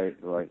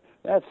right.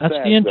 That's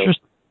the interest.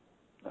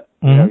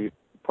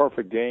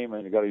 Perfect game,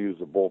 and you got to use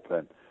the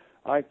bullpen.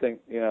 I think,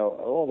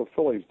 all the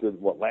Phillies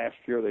did what last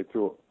year. They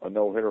threw a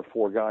no-hitter,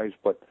 4 guys,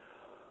 but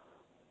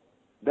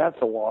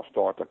that's a lost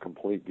art, a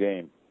complete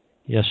game.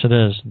 Yes, it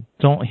is.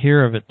 Don't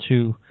hear of it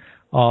too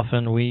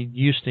often. We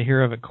used to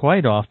hear of it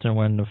quite often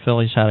when the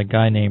Phillies had a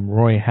guy named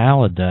Roy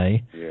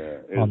Halladay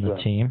on the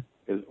team.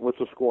 What's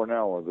the score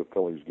now of the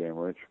Phillies game,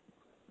 Rich?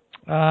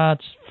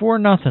 It's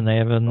 4-0. They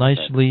have a nice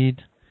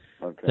lead.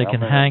 Okay. They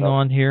can hang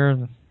on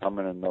here. I'm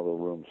in another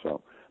room,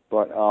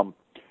 but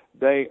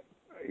they,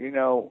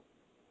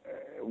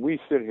 we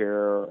sit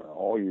here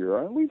all year,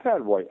 and we've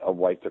had a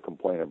right to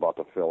complain about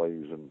the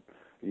Phillies, and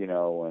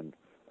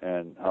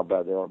and how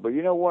bad they are. But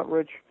you know what,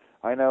 Rich?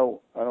 I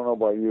don't know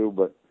about you,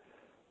 but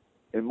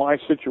in my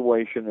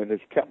situation, it has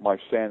kept my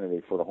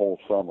sanity for the whole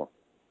summer.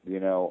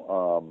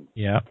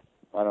 Yeah.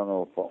 I don't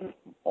know if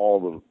all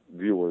the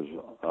viewers,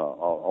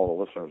 all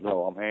the listeners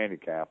know I'm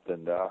handicapped,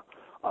 and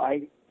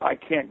I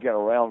can't get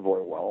around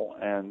very well.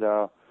 And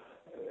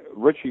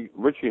Richie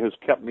has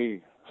kept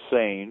me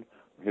sane,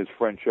 his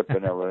friendship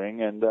and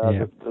everything, and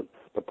the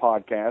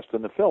podcast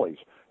and the Phillies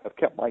have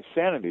kept my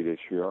sanity this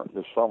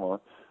summer.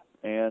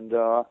 And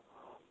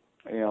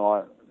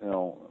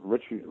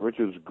Rich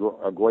is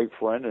a great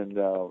friend, and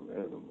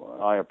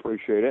I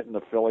appreciate it. And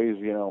the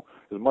Phillies,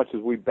 as much as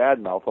we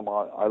badmouth them,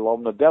 I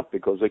love them to death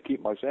because they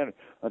keep my sanity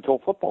until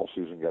football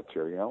season gets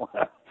here,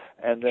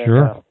 And then,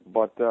 sure.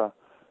 But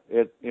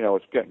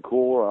it's getting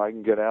cooler. I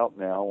can get out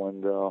now,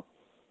 and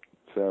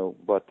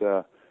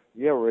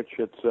yeah, Rich,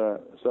 it's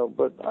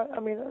But I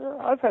mean,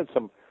 I've had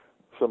some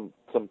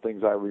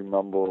things I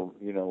remember,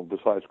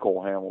 besides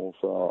Cole Hamels.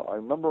 I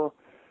remember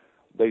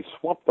they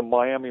swept the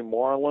Miami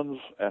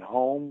Marlins at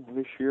home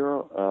this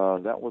year.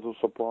 That was a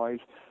surprise.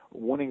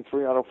 Winning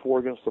 3 out of 4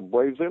 against the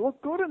Braves. They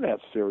looked good in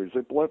that series.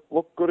 They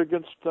looked good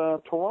against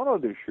Toronto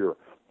this year.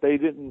 They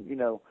didn't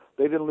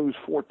lose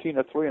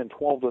 14-3 and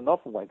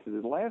 12-0 like they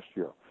did last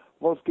year.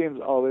 Most games,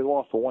 they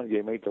lost the one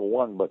game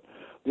 8-1, but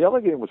the other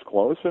game was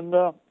close. And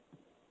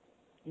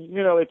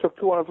they took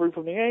 2 out of 3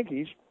 from the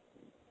Yankees.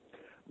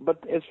 But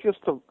it's just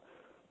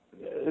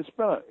it's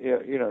been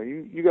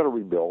you got to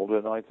rebuild,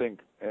 and I think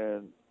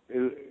can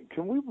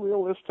we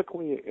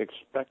realistically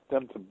expect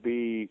them to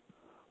be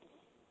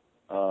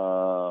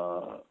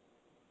close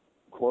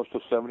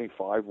to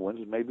 75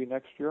 wins maybe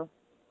next year?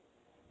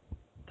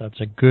 That's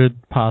a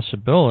good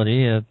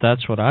possibility.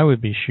 That's what I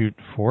would be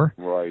shooting for.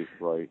 Right.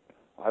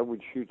 I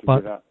would shoot to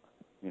get out.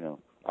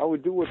 I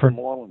would do what the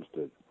Marlins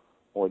did,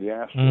 or the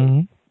Astros.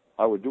 Mm-hmm.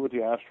 I would do what the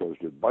Astros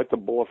did. Bite the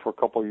bullet for a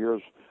couple of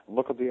years, and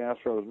look at the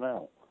Astros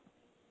now.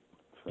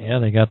 So. Yeah,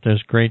 they got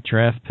those great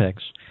draft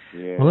picks.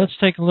 Yeah. Well, let's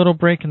take a little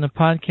break in the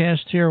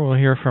podcast here. We'll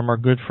hear from our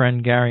good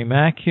friend Gary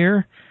Mack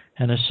here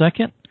in a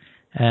second,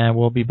 and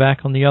we'll be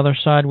back on the other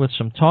side with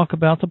some talk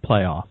about the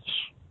playoffs.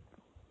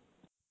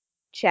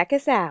 Check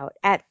us out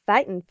at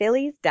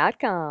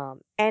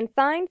fightinphillies.com and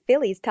find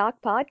Phillies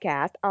Talk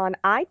Podcast on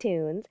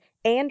iTunes,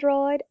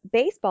 Android,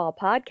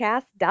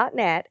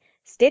 baseballpodcast.net,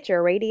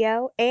 Stitcher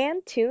Radio,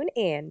 and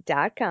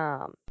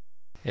TuneIn.com.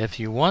 If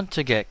you want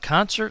to get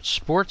concert,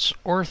 sports,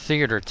 or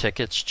theater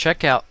tickets,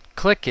 check out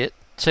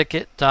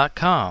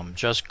clickitticket.com.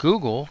 Just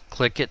Google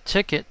Click It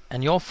Ticket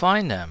and you'll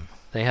find them.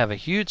 They have a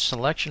huge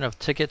selection of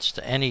tickets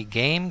to any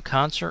game,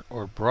 concert,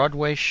 or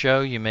Broadway show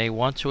you may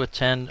want to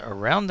attend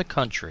around the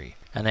country.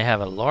 And they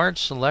have a large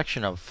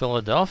selection of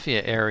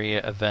Philadelphia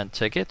area event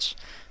tickets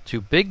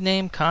to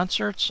big-name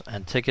concerts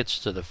and tickets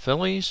to the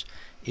Phillies,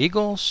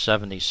 Eagles,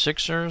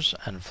 76ers,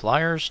 and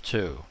Flyers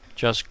too.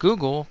 Just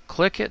Google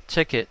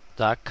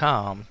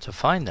clickitticket.com to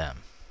find them.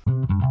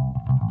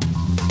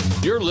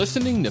 You're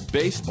listening to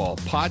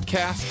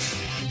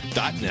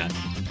BaseballPodcasts.net.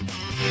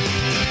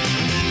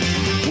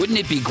 Wouldn't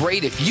it be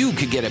great if you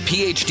could get a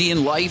PhD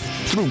in life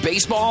through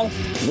baseball?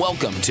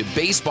 Welcome to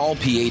Baseball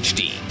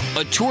PhD,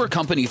 a tour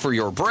company for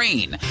your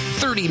brain.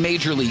 30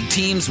 major league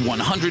teams,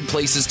 100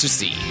 places to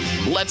see.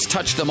 Let's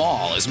touch them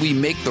all as we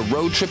make the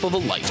road trip of a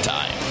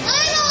lifetime.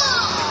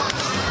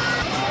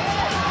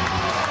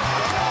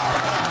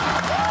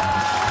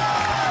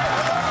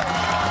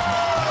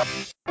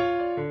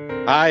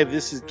 Hi,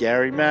 this is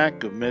Gary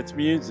Mack of Mets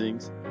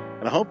Musings,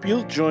 and I hope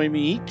you'll join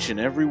me each and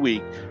every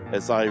week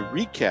as I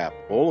recap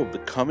all of the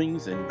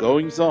comings and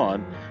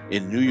goings-on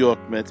in New York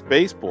Mets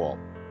baseball.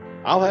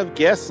 I'll have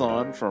guests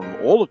on from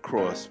all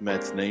across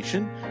Mets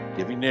Nation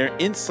giving their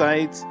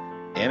insights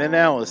and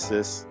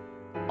analysis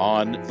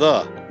on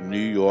the New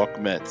York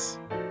Mets.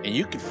 And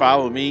you can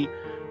follow me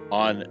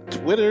on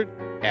Twitter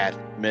at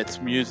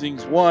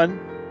MetsMusings1,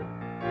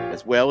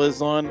 as well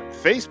as on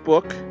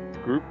Facebook. The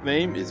group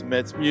name is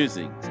Mets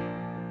Musings.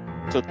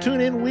 So tune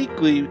in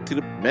weekly to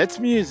the Mets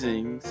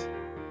Musings,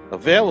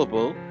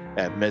 available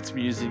at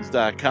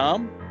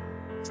MetsMusings.com,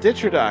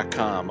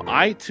 Stitcher.com,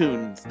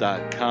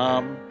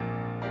 iTunes.com,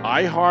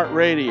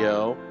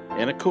 iHeartRadio,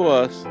 and of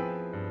course,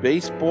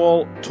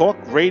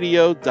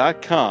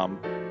 BaseballTalkRadio.com,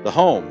 the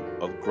home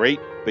of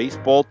great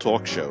baseball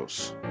talk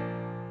shows.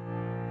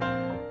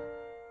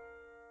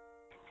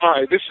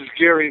 Hi, this is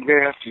Gary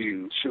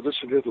Matthews. You're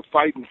listening to the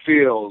Fightin'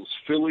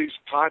 Phillies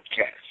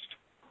podcast.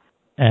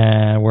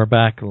 And we're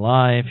back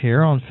live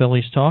here on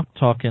Phillies Talk,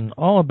 talking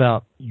all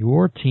about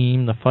your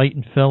team, the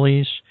Fightin'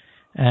 Phillies.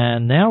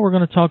 And now we're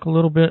going to talk a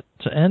little bit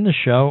to end the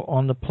show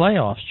on the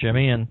playoffs,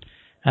 Jimmy. And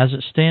as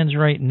it stands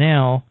right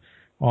now,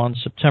 on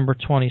September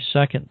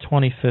 22nd,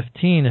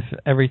 2015, if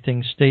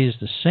everything stays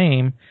the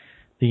same,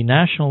 the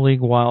National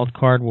League wild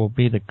card will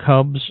be the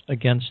Cubs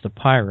against the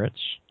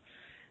Pirates.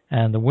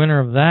 And the winner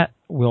of that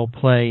will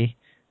play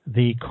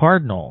the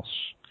Cardinals.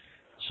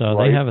 So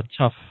Right. they have a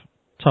tough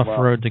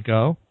road to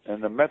go.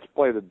 And the Mets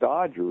play the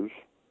Dodgers.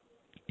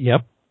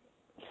 Yep.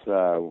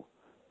 So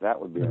that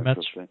would be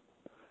interesting.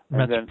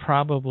 Mets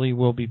probably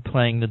will be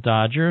playing the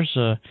Dodgers.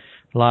 A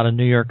lot of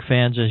New York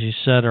fans, as you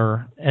said,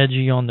 are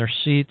edgy on their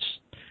seats.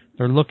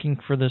 They're looking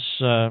for this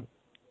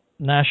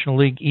National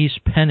League East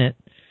pennant.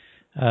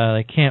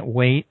 They can't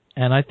wait,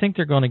 and I think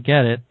they're going to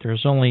get it.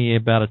 There's only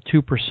about a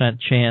 2%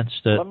 chance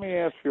that Let me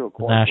ask you a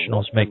question. The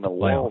Nationals make the playoffs.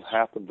 What in the world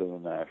happened to the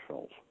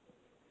Nationals?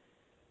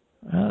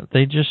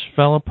 They just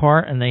fell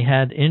apart, and they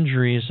had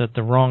injuries at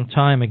the wrong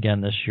time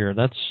again this year.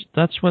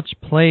 That's what's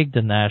plagued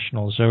the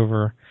Nationals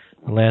over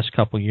the last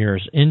couple of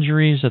years.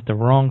 Injuries at the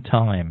wrong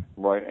time.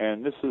 Right,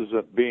 and this is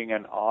being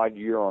an odd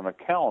year on a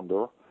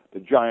calendar. The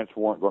Giants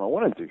weren't going to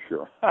win it this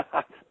year.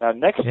 Now,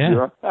 next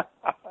year,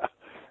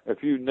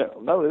 if you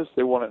notice,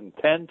 they won it in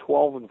 10,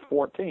 12, and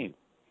 14.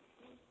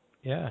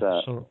 Yeah,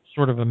 so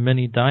sort of a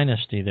mini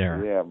dynasty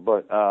there. Yeah,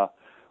 but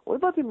what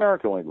about the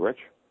American League, Rich?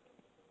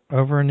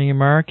 Over in the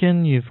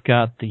American, you've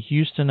got the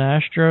Houston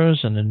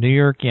Astros and the New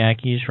York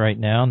Yankees right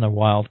now in the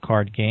wild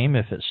card game.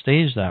 If it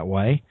stays that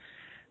way,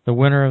 the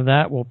winner of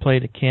that will play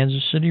the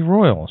Kansas City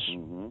Royals.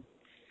 Mm-hmm.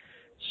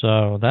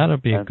 So that'll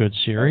be a good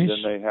series.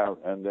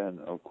 And then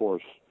of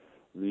course,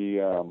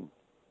 the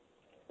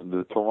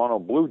Toronto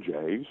Blue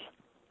Jays.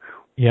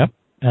 Yep,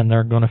 and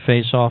they're going to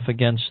face off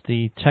against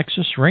the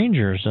Texas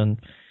Rangers. And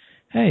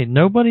hey,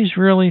 nobody's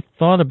really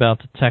thought about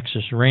the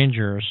Texas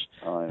Rangers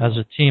as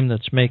a team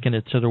that's making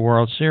it to the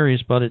World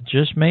Series, but it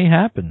just may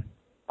happen.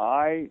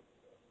 I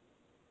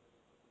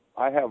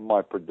have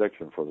my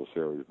prediction for the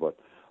series, but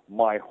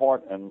my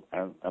heart and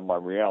my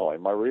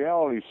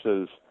reality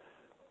says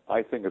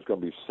I think it's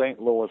going to be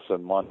St. Louis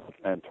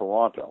and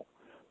Toronto,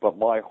 but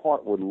my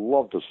heart would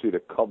love to see the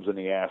Cubs and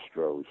the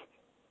Astros.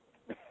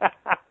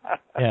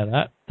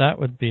 Yeah, that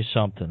would be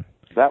something.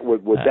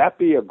 Would that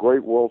be a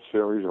great World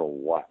Series or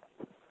what?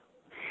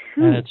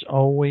 Shoot. And it's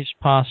always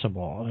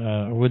possible.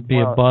 It would be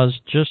a buzz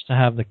just to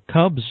have the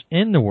Cubs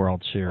in the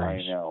World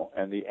Series. I know.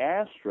 And the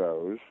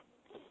Astros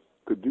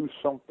could do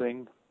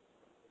something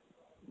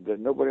that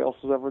nobody else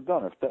has ever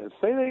done.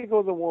 Say they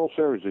go to the World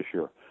Series this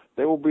year,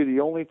 they will be the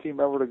only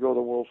team ever to go to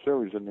the World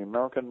Series in the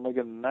American League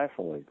and the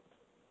National League.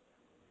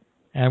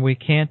 And we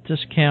can't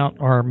discount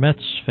our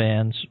Mets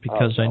fans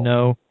because I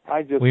know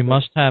we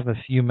must have a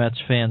few Mets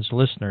fans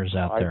listeners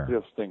out there. I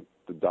just think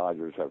the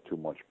Dodgers have too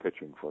much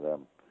pitching for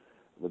them.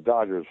 The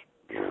Dodgers,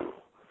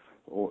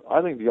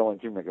 I think the only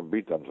team that can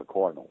beat them is the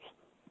Cardinals.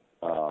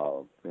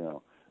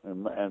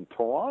 And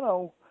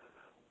Toronto,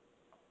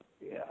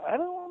 I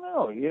don't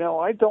know.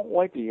 I don't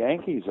like the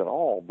Yankees at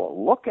all, but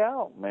look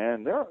out,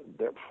 man. They're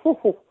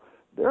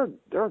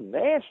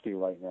nasty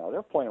right now.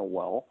 They're playing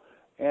well,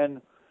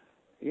 and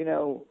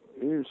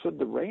you said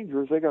the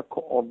Rangers. They got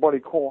our buddy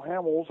Cole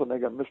Hamels, and they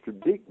got Mr.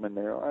 Diekman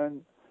there,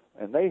 and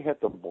they hit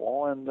the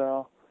ball, and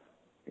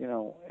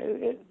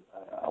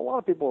a lot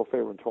of people are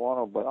favoring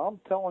Toronto, but I'm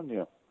telling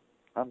you,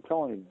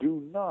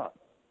 do not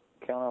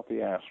count out the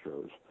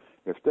Astros.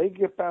 If they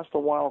get past the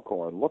wild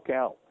card, look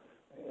out.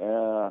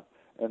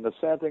 And the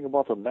sad thing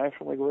about the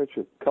National League, Rich,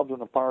 the Cubs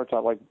and the Pirates, I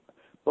like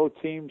both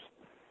teams,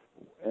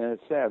 and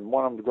it's sad.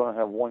 One of them's going to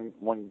have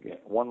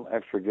one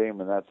extra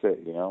game, and that's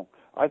it.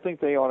 I think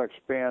they ought to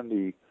expand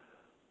the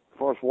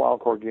first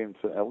wild card game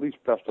to at least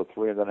best of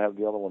 3, and then have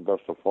the other one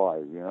best of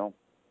 5.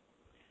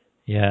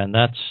 Yeah, and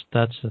that's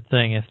the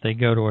thing. If they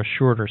go to a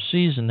shorter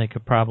season, they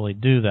could probably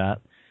do that.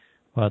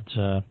 But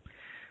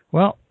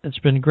well, it's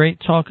been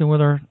great talking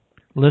with our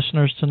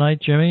listeners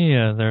tonight, Jimmy.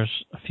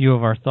 There's a few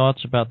of our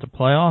thoughts about the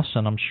playoffs,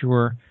 and I'm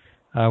sure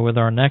with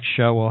our next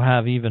show we'll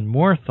have even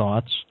more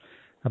thoughts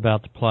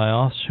about the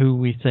playoffs, who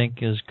we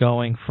think is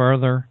going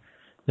further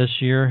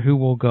this year, who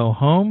will go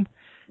home.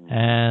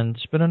 And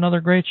it's been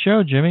another great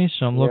show, Jimmy,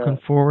 so I'm looking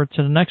forward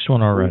to the next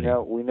one already.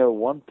 We know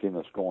one team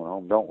that's going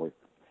home, don't we?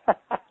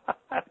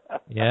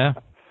 Yeah.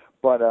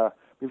 But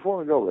before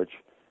we go, Rich,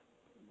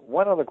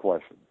 one other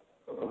question.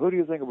 Who do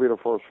you think will be the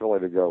first Philly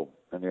to go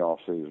in the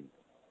off-season?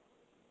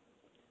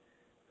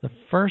 The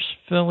first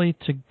Philly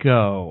to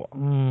go.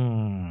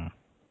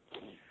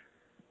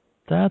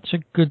 That's a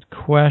good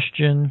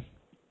question.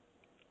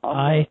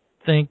 I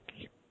think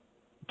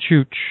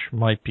Chooch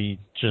might be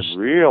just...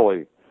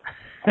 Really?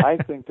 I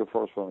think the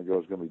first one to go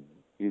is going to be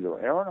either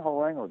Aaron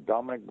Harang or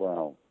Dominic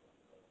Brown.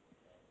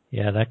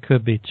 Yeah, that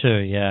could be too,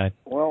 yeah.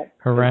 Well,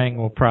 Harang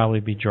will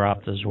probably be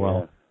dropped as well.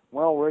 Yeah.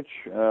 Well, Rich,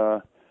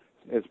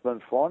 it's been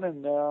fun,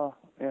 and,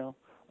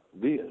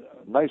 the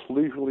nice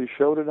leisurely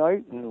show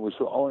tonight, and it was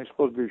only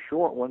supposed to be a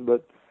short one,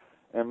 but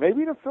And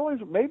maybe the Phillies,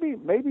 maybe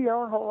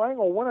Aaron Harang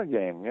will win a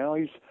game.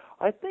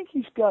 I think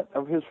he's got,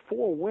 of his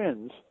 4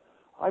 wins,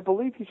 I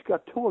believe he's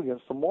got 2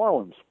 against the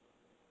Marlins.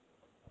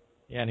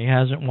 Yeah, and he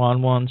hasn't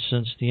won one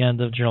since the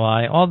end of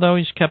July, although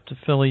he's kept the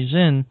Phillies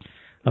in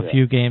a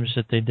few games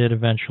that they did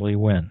eventually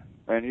win.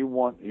 And you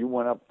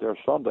went up there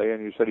Sunday,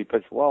 and you said he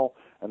pitched well,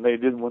 and they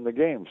didn't win the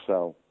game,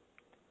 so.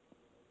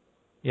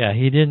 Yeah,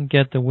 he didn't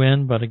get the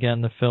win, but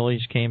again, the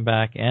Phillies came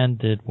back and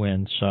did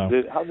win. So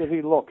How did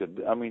he look?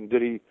 I mean,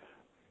 did he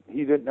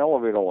didn't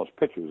elevate all his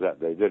pitches that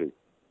day, did he?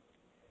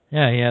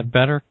 Yeah, he had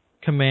better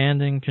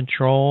command and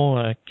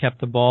control, kept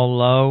the ball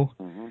low,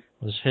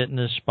 was hitting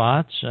his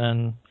spots,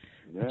 and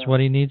that's what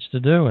he needs to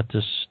do at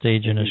this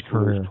stage in his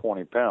career.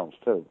 20 pounds,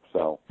 too,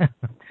 so. Yeah,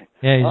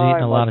 he's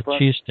eating a lot of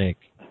cheesesteak.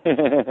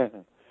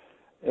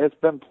 It's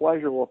been a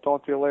pleasure. We'll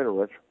talk to you later,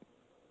 Rich.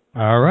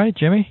 All right,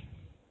 Jimmy.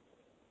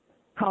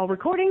 Call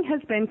recording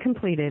has been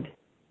completed.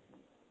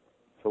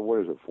 So what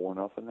is it,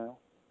 4-0 now?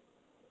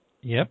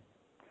 Yep.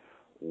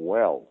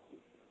 Well,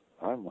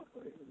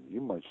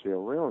 you might see a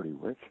rarity,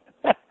 Rich.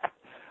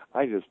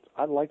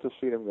 I'd like to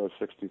see them go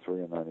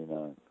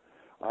 63-99.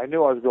 I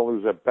knew I was going to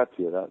lose that bet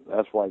to you.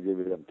 That's why I gave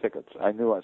you them tickets. I knew